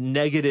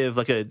negative,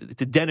 like to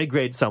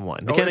denigrate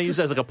someone. They kind of use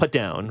it as like a put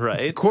down,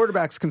 right?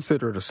 Quarterbacks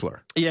consider it a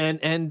slur. Yeah,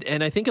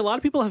 and I think a lot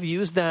of people have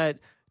used that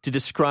to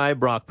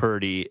describe Brock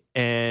Purdy.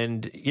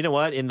 And you know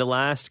what? In the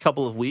last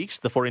couple of weeks,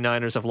 the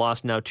 49ers have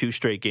lost now 2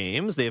 straight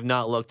games. They have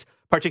not looked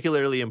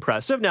particularly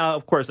impressive. Now,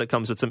 of course, that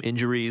comes with some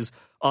injuries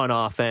on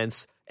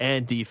offense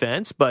and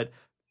defense, but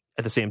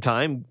at the same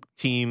time,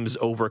 teams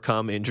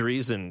overcome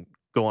injuries and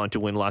go on to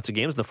win lots of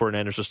games. The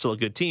 49ers are still a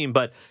good team.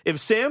 But if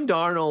Sam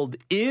Darnold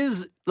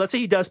is, let's say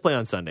he does play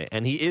on Sunday,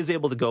 and he is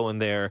able to go in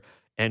there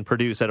and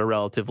produce at a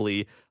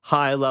relatively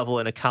high level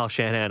in a Kyle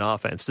Shanahan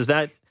offense, does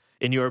that,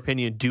 in your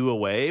opinion, do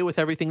away with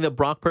everything that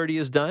Brock Purdy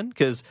has done?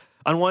 Because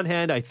on one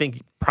hand, I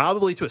think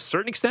probably to a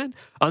certain extent.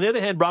 On the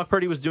other hand, Brock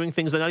Purdy was doing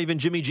things that not even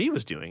Jimmy G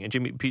was doing. And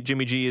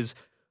Jimmy G is,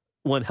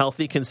 when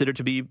healthy, considered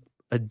to be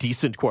a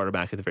decent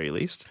quarterback at the very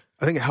least.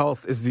 I think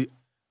health is the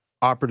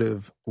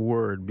operative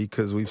word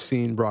because we've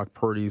seen Brock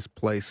Purdy's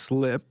play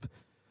slip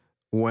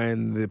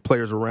when the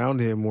players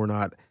around him were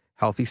not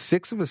healthy.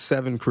 6 of his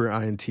 7 career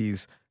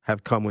INTs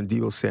have come when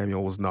Deebo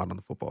Samuel was not on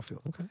the football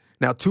field. Okay.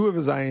 Now, 2 of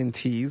his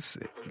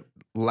INTs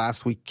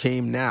last week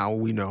came now,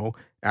 we know,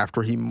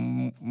 after he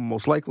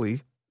most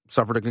likely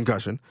suffered a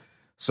concussion.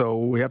 So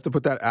we have to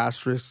put that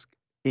asterisk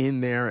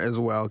in there as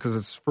well because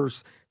it's the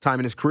first time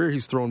in his career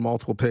he's thrown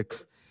multiple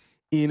picks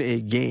in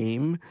a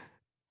game.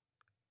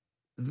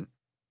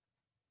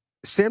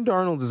 Sam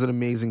Darnold is an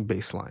amazing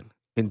baseline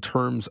in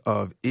terms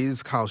of,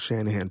 is Kyle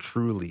Shanahan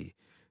truly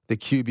the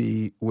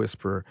QB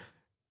whisperer?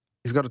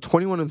 He's got a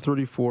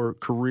 21-34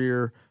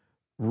 career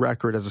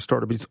record as a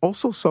starter, but he's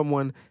also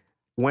someone,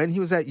 when he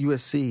was at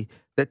USC,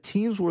 that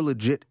teams were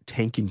legit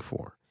tanking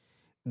for.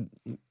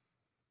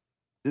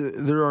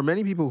 There are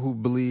many people who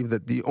believe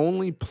that the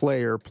only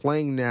player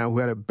playing now who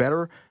had a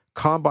better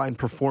combine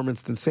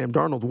performance than Sam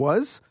Darnold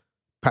was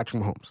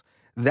Patrick Mahomes.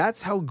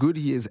 That's how good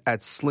he is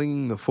at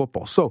slinging the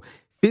football. So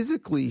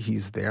physically,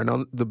 he's there.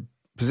 Now, the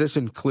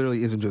position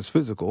clearly isn't just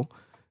physical,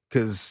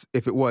 because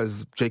if it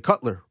was, Jay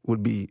Cutler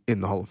would be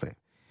in the Hall of Fame.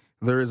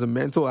 There is a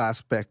mental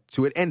aspect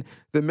to it. And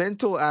the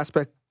mental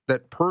aspect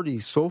that Purdy,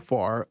 so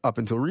far, up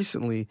until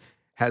recently,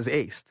 has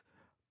aced.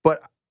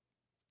 But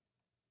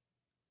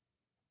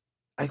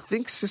I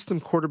think system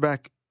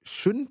quarterback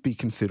shouldn't be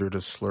considered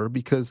a slur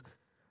because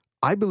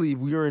I believe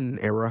we are in an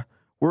era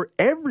where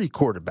every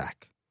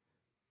quarterback,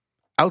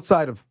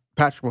 outside of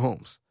Patrick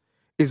Mahomes,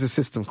 is a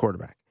system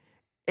quarterback.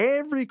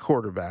 Every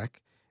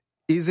quarterback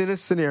is in a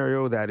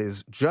scenario that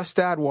is just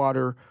add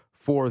water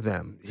for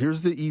them.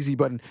 Here's the easy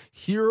button.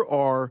 Here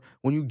are,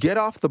 when you get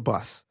off the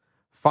bus,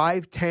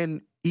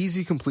 5-10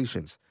 easy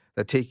completions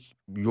that take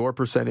your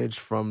percentage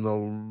from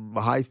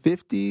the high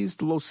 50s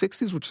to low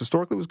 60s, which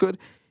historically was good,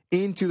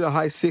 into the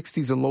high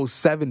 60s and low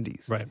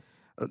 70s. Right.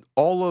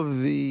 All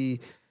of the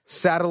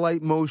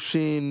satellite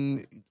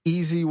motion,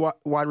 easy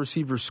wide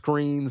receiver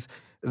screens,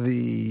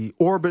 the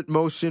orbit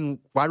motion,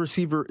 wide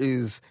receiver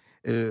is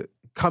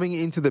coming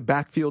into the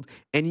backfield,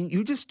 and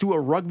you just do a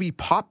rugby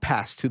pop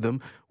pass to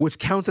them, which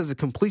counts as a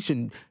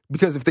completion,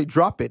 because if they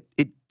drop it,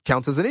 it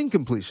counts as an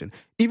incompletion,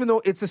 even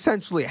though it's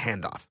essentially a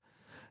handoff.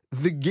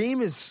 The game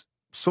is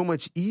so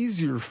much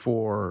easier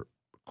for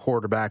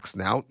quarterbacks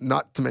now,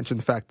 not to mention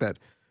the fact that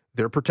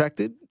they're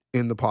protected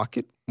in the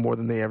pocket more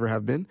than they ever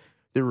have been.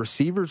 Their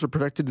receivers are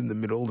protected in the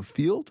middle of the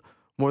field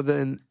more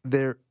than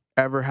they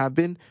ever have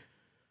been.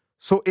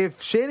 So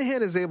if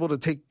Shanahan is able to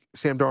take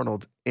Sam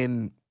Darnold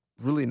and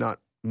really not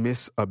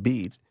miss a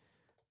beat,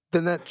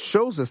 then that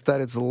shows us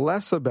that it's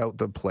less about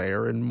the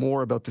player and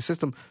more about the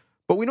system.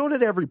 But we know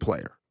that every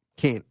player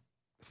can't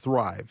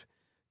thrive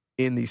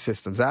in these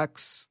systems. Zach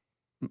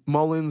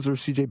Mullins or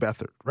C.J.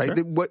 Beathard, right?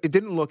 Sure. It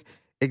didn't look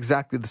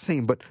exactly the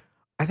same, but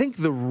I think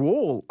the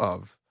role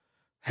of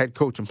head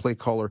coach and play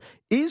caller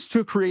is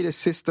to create a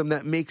system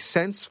that makes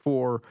sense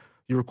for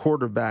your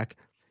quarterback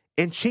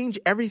and change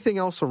everything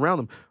else around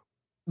them.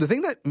 The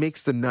thing that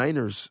makes the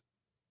Niners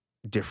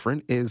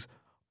different is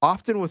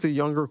often with a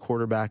younger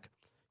quarterback,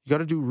 you got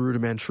to do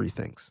rudimentary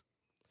things.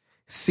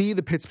 See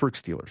the Pittsburgh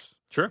Steelers.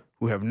 Sure.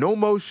 Who have no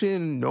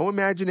motion, no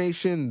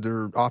imagination.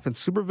 They're often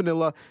super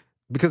vanilla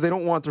because they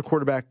don't want their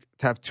quarterback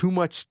to have too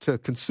much to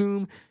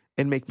consume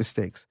and make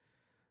mistakes.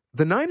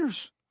 The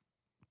Niners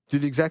do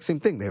the exact same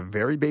thing. They have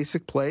very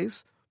basic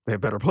plays. They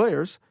have better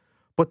players,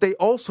 but they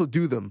also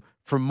do them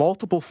for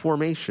multiple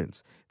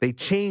formations. They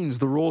change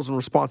the roles and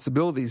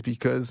responsibilities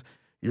because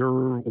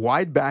your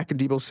wide back and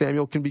Deebo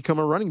Samuel can become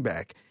a running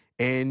back,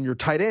 and your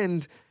tight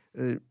end,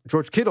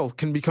 George Kittle,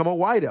 can become a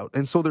wideout.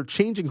 And so they're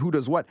changing who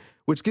does what,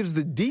 which gives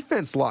the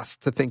defense lots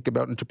to think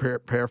about and to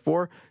prepare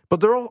for,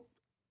 but they're all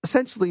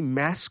essentially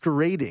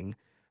masquerading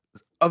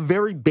a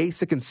very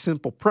basic and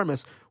simple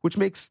premise, which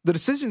makes the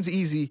decisions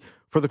easy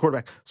for the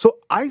quarterback. So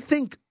I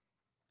think,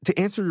 to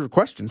answer your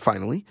question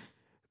finally,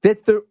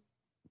 that the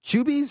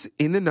QBs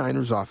in the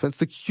Niners offense,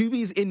 the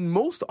QBs in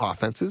most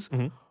offenses,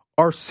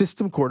 are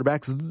system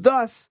quarterbacks.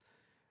 Thus,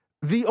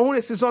 the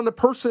onus is on the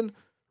person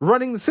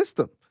running the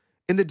system.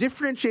 And the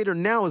differentiator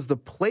now is the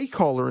play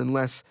caller and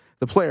less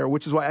the player,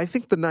 which is why I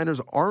think the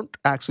Niners aren't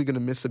actually going to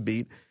miss a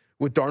beat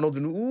with Darnold.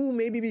 And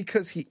maybe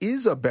because he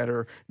is a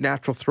better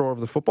natural thrower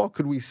of the football,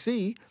 could we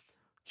see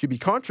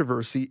QB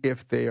controversy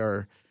if they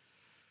are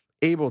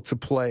able to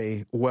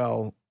play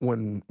well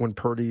when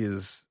Purdy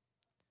is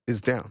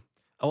down?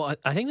 Oh,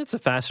 I think that's a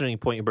fascinating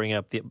point you bring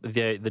up,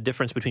 the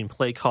difference between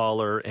play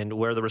caller and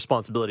where the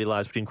responsibility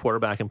lies between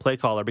quarterback and play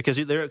caller, because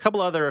there are a couple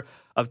other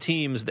of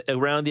teams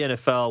around the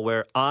NFL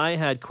where I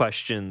had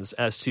questions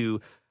as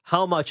to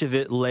how much of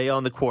it lay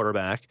on the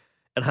quarterback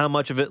and how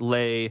much of it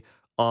lay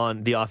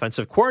on the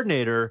offensive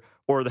coordinator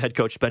or the head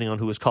coach, depending on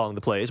who was calling the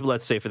plays. But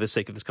let's say for the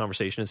sake of this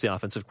conversation, it's the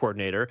offensive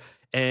coordinator.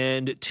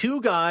 And two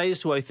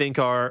guys who I think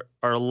are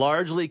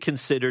largely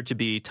considered to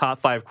be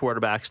top 5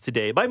 quarterbacks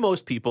today by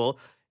most people,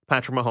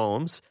 Patrick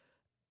Mahomes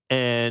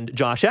and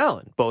Josh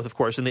Allen, both, of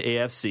course, in the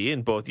AFC,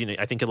 and both,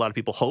 I think a lot of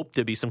people hope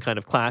there'd be some kind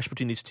of clash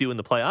between these two in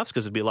the playoffs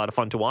because it'd be a lot of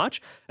fun to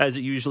watch, as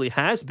it usually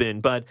has been.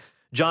 But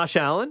Josh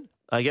Allen,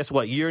 I guess,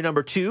 year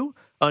number 2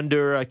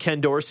 under Ken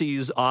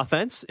Dorsey's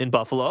offense in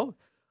Buffalo,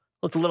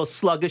 looked a little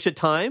sluggish at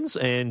times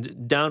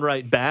and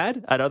downright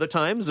bad at other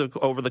times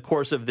over the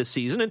course of this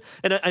season.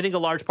 And I think a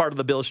large part of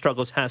the Bills'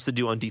 struggles has to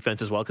do on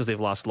defense as well, because they've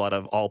lost a lot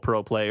of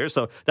all-pro players.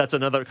 So that's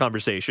another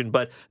conversation.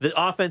 But the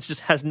offense just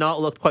has not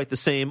looked quite the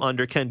same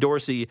under Ken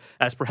Dorsey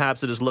as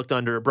perhaps it has looked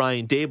under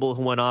Brian Daboll,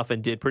 who went off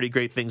and did pretty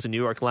great things in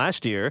New York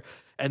last year.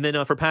 And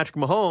then for Patrick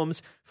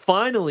Mahomes,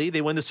 finally,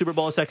 they win the Super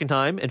Bowl a second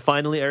time. And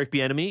finally, Eric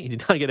Bieniemy, he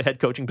did not get a head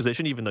coaching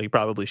position, even though he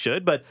probably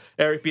should. But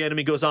Eric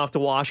Bieniemy goes off to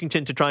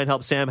Washington to try and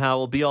help Sam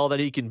Howell be all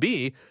that he can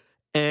be.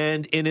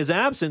 And in his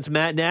absence,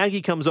 Matt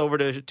Nagy comes over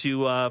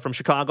to from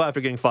Chicago after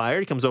getting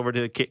fired. He comes over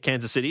to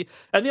Kansas City.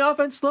 And the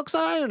offense looks,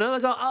 I don't know,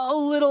 like a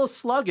little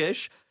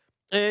sluggish.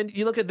 And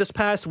you look at this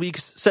past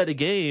week's set of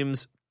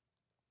games,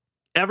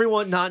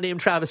 everyone not named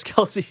Travis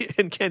Kelce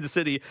in Kansas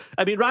City.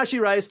 I mean, Rashee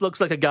Rice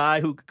looks like a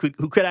guy who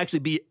could actually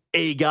be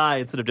a guy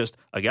instead of just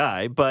a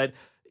guy. But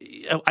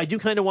I do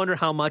kind of wonder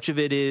how much of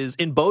it is,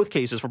 in both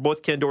cases, for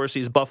both Ken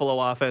Dorsey's Buffalo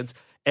offense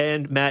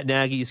and Matt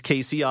Nagy's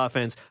KC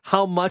offense,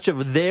 how much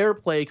of their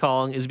play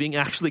calling is being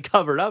actually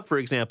covered up, for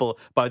example,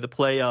 by the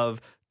play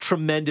of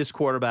tremendous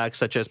quarterbacks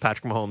such as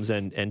Patrick Mahomes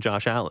and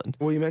Josh Allen.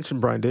 Well, you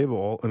mentioned Brian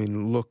Daboll. I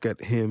mean, look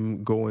at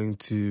him going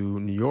to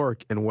New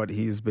York and what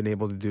he's been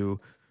able to do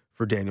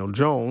for Daniel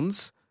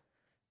Jones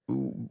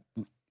in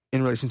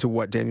relation to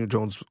what Daniel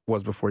Jones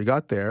was before he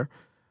got there.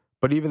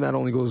 But even that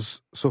only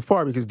goes so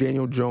far, because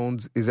Daniel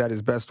Jones is at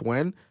his best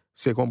when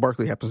Saquon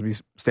Barkley happens to be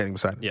standing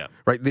beside him. Yeah.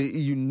 Right?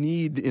 You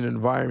need an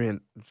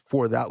environment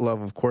for that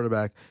level of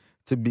quarterback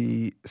to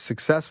be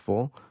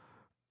successful.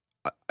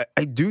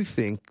 I do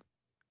think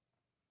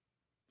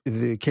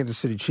the Kansas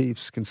City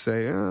Chiefs can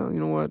say, you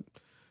know what,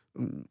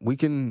 we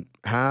can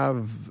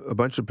have a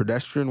bunch of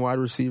pedestrian wide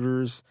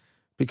receivers,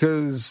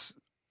 because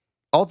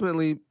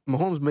ultimately,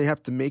 Mahomes may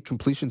have to make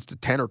completions to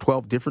 10 or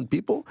 12 different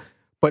people,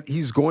 but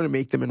he's going to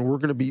make them, and we're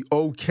going to be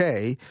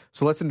okay.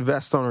 So let's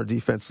invest on our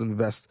defense and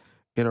invest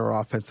in our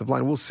offensive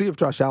line. We'll see if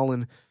Josh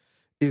Allen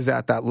is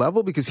at that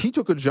level, because he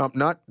took a jump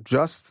not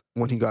just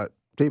when he got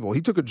Daboll.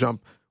 He took a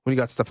jump when he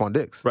got Stephon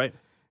Diggs. Right.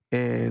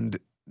 And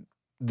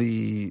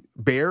the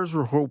Bears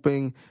were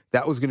hoping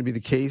that was going to be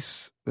the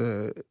case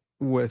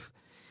with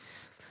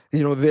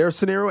their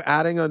scenario,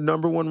 adding a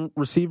number 1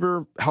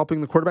 receiver,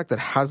 helping the quarterback. That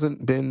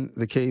hasn't been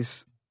the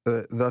case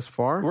thus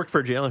far. Worked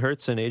for Jalen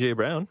Hurts and A.J.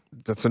 Brown.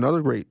 That's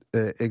another great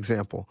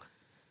example.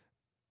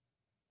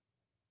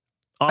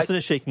 Austin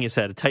is shaking his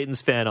head. A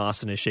Titans fan,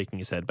 Austin is shaking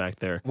his head back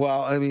there.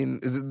 Well, I mean,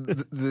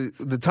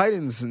 the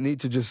Titans need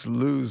to just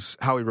lose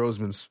Howie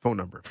Roseman's phone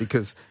number,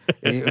 because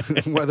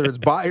whether it's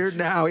Byard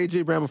now,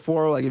 A.J. Brown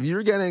before, like if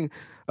you're getting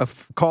a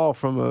call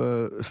from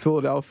a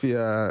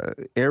Philadelphia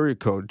area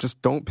code,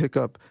 just don't pick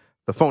up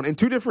the phone. And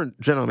 2 different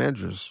general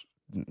managers,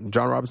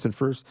 John Robinson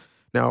first,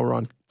 now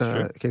Ron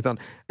Canton.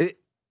 As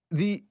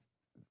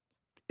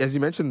you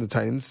mentioned, the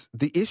Titans,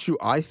 the issue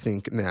I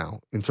think now,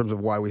 in terms of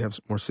why we have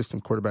more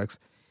system quarterbacks,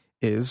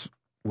 is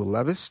Will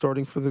Levis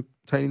starting for the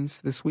Titans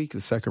this week, the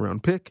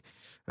 2nd-round pick.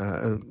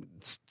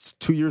 It's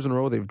 2 years in a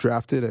row they've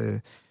drafted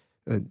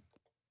a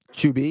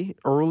QB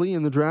early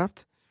in the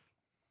draft.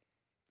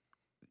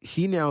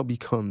 He now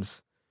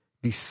becomes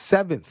the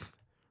 7th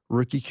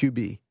rookie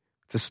QB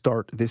to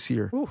start this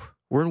year. Oof.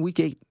 We're in week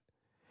 8.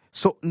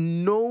 So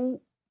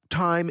no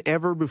time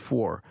ever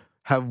before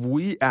have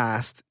we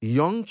asked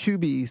young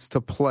QBs to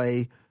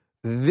play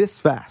this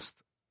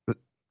fast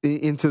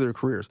into their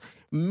careers.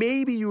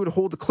 Maybe you would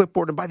hold the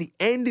clipboard, and by the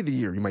end of the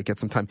year, you might get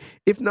some time.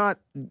 If not,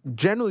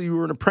 generally you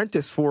were an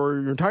apprentice for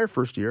your entire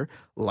first year,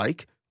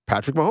 like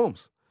Patrick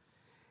Mahomes.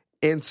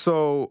 And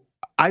so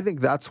I think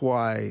that's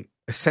why,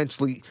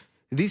 essentially,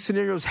 these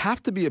scenarios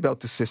have to be about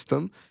the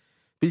system,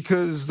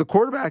 because the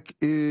quarterback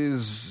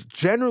is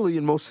generally,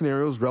 in most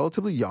scenarios,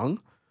 relatively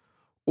young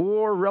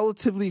or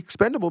relatively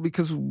expendable,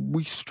 because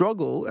we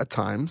struggle at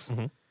times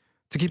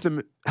to keep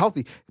them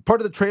healthy.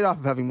 Part of the trade-off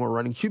of having more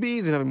running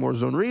QBs and having more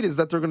zone read is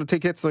that they're going to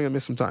take hits, they're going to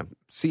miss some time.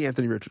 See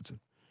Anthony Richardson.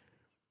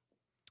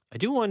 I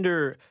do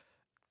wonder,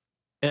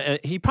 The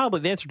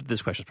answer to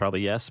this question is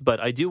probably yes, but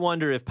I do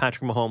wonder if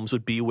Patrick Mahomes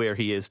would be where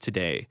he is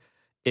today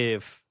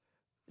if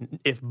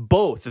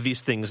both of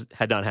these things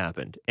had not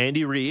happened.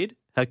 Andy Reid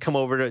had come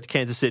over to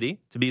Kansas City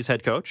to be his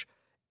head coach,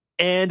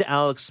 and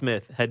Alex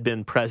Smith had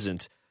been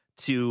present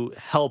to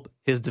help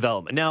his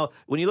development. Now,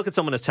 when you look at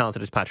someone as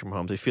talented as Patrick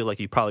Mahomes, I feel like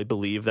you probably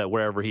believe that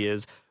wherever he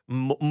is,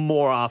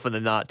 more often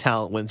than not,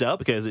 talent wins out,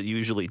 because it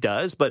usually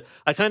does. But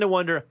I kind of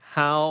wonder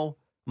how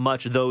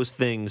much those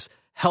things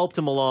helped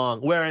him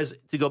along. Whereas,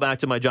 to go back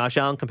to my Josh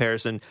Allen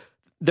comparison,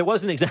 there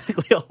wasn't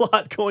exactly a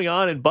lot going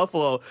on in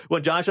Buffalo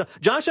when Josh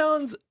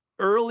Allen's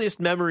earliest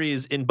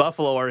memories in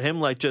Buffalo are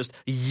him like just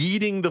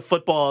yeeting the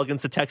football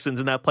against the Texans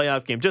in that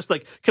playoff game, just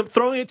like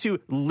throwing it to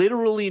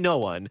literally no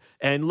one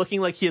and looking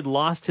like he had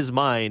lost his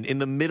mind in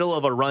the middle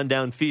of a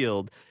rundown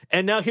field.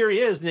 And now here he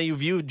is. Now you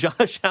view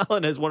Josh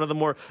Allen as one of the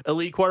more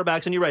elite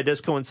quarterbacks, and you're right, it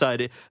does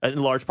coincide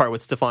in large part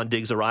with Stephon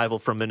Diggs' arrival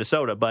from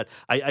Minnesota. But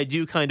I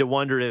do kind of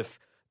wonder if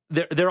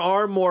there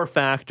are more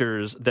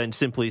factors than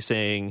simply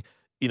saying,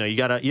 you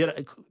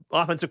gotta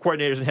offensive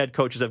coordinators and head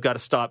coaches have got to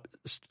stop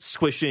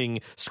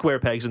squishing square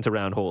pegs into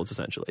round holes,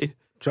 essentially.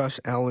 Josh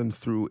Allen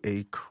threw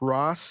a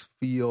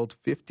cross-field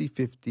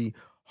 50-50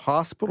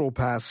 hospital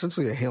pass,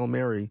 essentially a Hail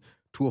Mary,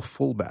 to a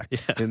fullback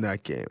in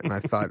that game. And I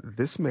thought,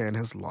 this man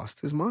has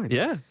lost his mind.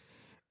 Yeah.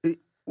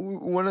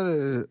 One of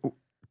the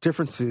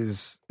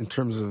differences in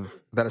terms of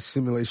that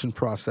assimilation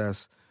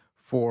process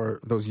for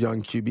those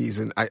young QBs,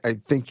 and I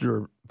think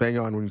you're bang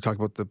on when you talk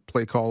about the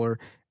play caller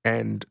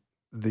and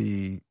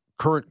the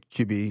current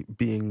QB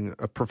being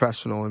a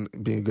professional and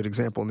being a good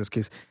example, in this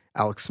case,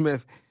 Alex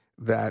Smith,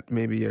 that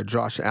maybe a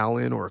Josh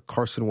Allen or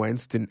Carson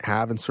Wentz didn't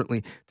have, and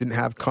certainly didn't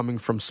have coming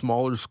from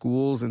smaller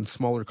schools and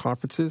smaller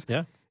conferences,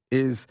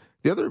 is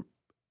the other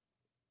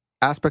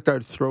aspect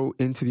I'd throw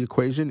into the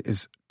equation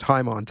is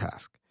time on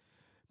task.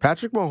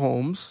 Patrick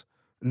Mahomes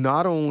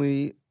not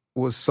only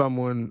was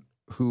someone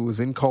who was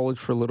in college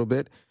for a little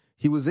bit,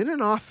 he was in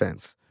an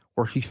offense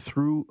where he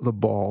threw the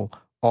ball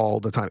all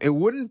the time. It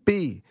wouldn't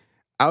be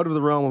out of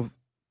the realm of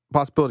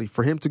possibility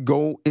for him to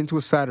go into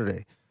a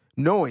Saturday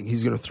knowing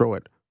he's going to throw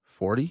it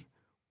 40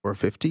 or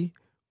 50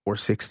 or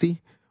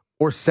 60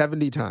 or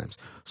 70 times.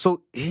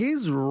 So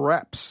his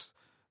reps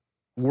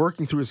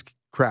working through his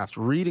craft,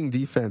 reading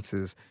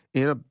defenses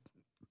in a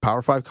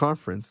Power 5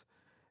 conference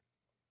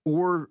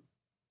were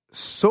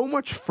so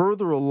much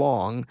further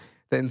along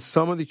than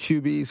some of the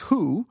QBs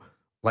who,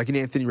 like an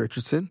Anthony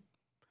Richardson,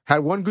 had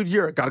one good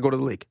year, got to go to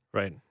the league.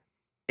 Right.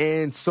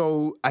 And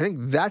so I think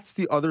that's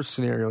the other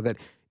scenario, that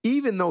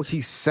even though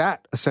he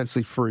sat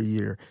essentially for a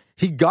year,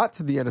 he got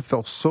to the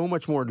NFL so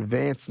much more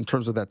advanced in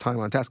terms of that time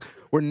on task.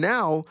 Where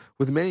now,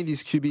 with many of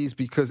these QBs,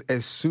 because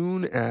as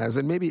soon as,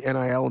 and maybe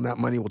NIL and that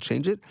money will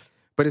change it,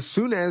 but as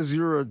soon as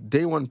you're a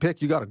day one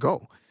pick, you got to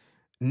go.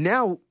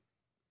 Now,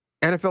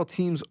 NFL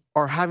teams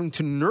are having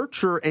to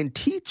nurture and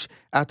teach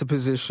at the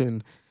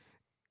position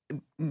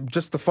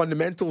just the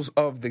fundamentals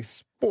of the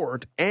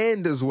sport,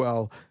 and as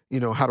well,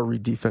 how to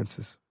read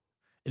defenses.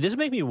 It does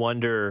make me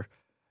wonder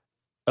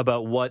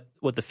about what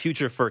the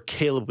future for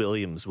Caleb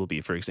Williams will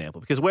be, for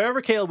example. Because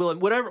wherever Caleb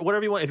Williams,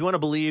 whatever you want, if you want to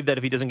believe that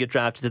if he doesn't get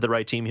drafted to the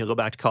right team, he'll go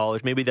back to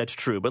college, maybe that's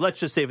true. But let's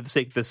just say, for the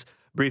sake of this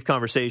brief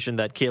conversation,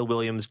 that Caleb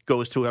Williams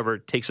goes to whoever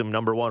takes him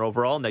number one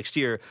overall next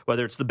year,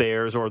 whether it's the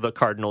Bears or the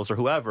Cardinals or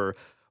whoever.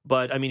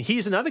 But, I mean,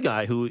 he's another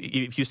guy who,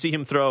 if you see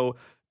him throw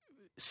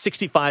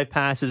 65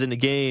 passes in a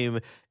game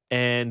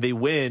and they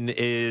win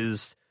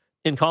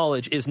in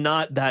college, is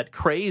not that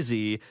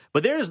crazy.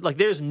 But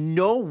there's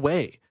no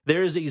way.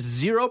 There is a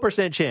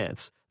 0%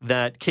 chance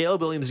that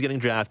Caleb Williams is getting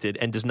drafted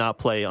and does not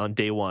play on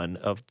day one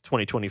of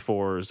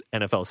 2024's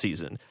NFL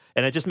season.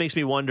 And it just makes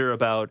me wonder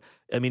about,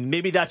 I mean,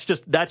 maybe that's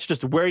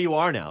just where you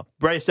are now.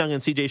 Bryce Young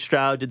and C.J.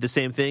 Stroud did the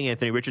same thing.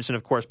 Anthony Richardson,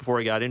 of course, before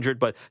he got injured.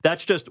 But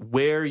that's just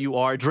where you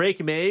are.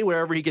 Drake May,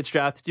 wherever he gets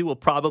drafted to, will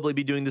probably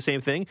be doing the same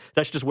thing.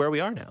 That's just where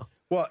we are now.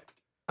 Well,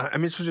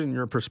 I'm interested in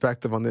your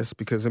perspective on this,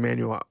 because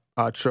Emmanuel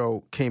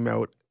Acho came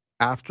out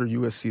after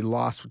USC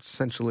lost, which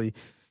essentially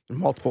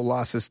multiple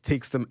losses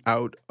takes them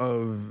out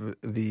of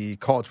the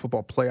college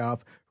football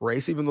playoff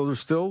race, even though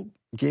there's still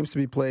games to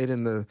be played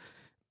in the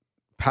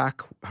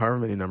Pac, however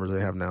many numbers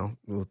they have now,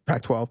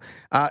 Pac-12.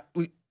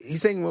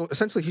 He's saying, well,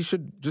 essentially he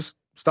should just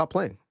stop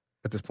playing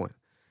at this point.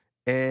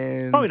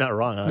 And probably not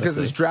wrong, honestly, because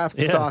his draft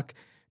stock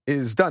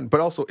is done. But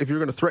also, if you're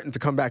going to threaten to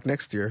come back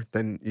next year,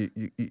 then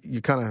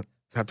you kind of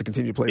have to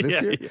continue to play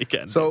this year. You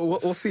can. So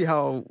we'll see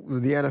how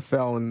the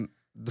NFL and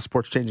the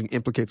sports changing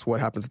implicates what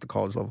happens at the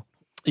college level.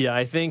 Yeah,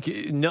 I think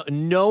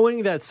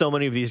knowing that so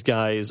many of these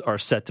guys are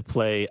set to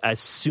play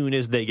as soon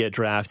as they get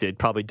drafted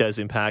probably does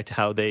impact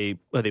how they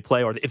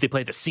play, or if they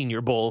play at the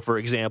Senior Bowl, for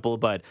example.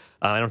 But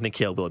I don't think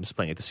Caleb Williams is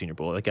playing at the Senior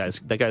Bowl. That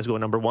guy's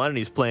going number one, and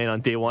he's playing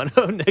on day one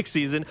of next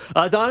season.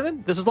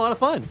 Donovan, this was a lot of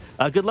fun.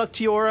 Good luck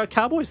to your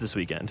Cowboys this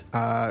weekend.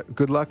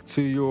 Good luck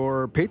to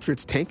your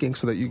Patriots tanking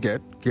so that you get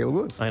Caleb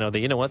Williams. I know.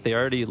 You know what? They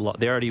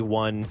already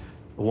won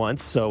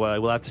once, so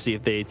we'll have to see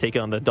if they take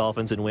on the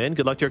Dolphins and win.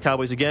 Good luck to your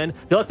Cowboys again.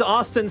 Good luck to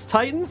Austin's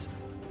Titans.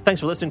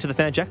 Thanks for listening to the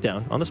Fan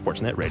Checkdown on the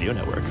Sportsnet Radio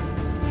Network.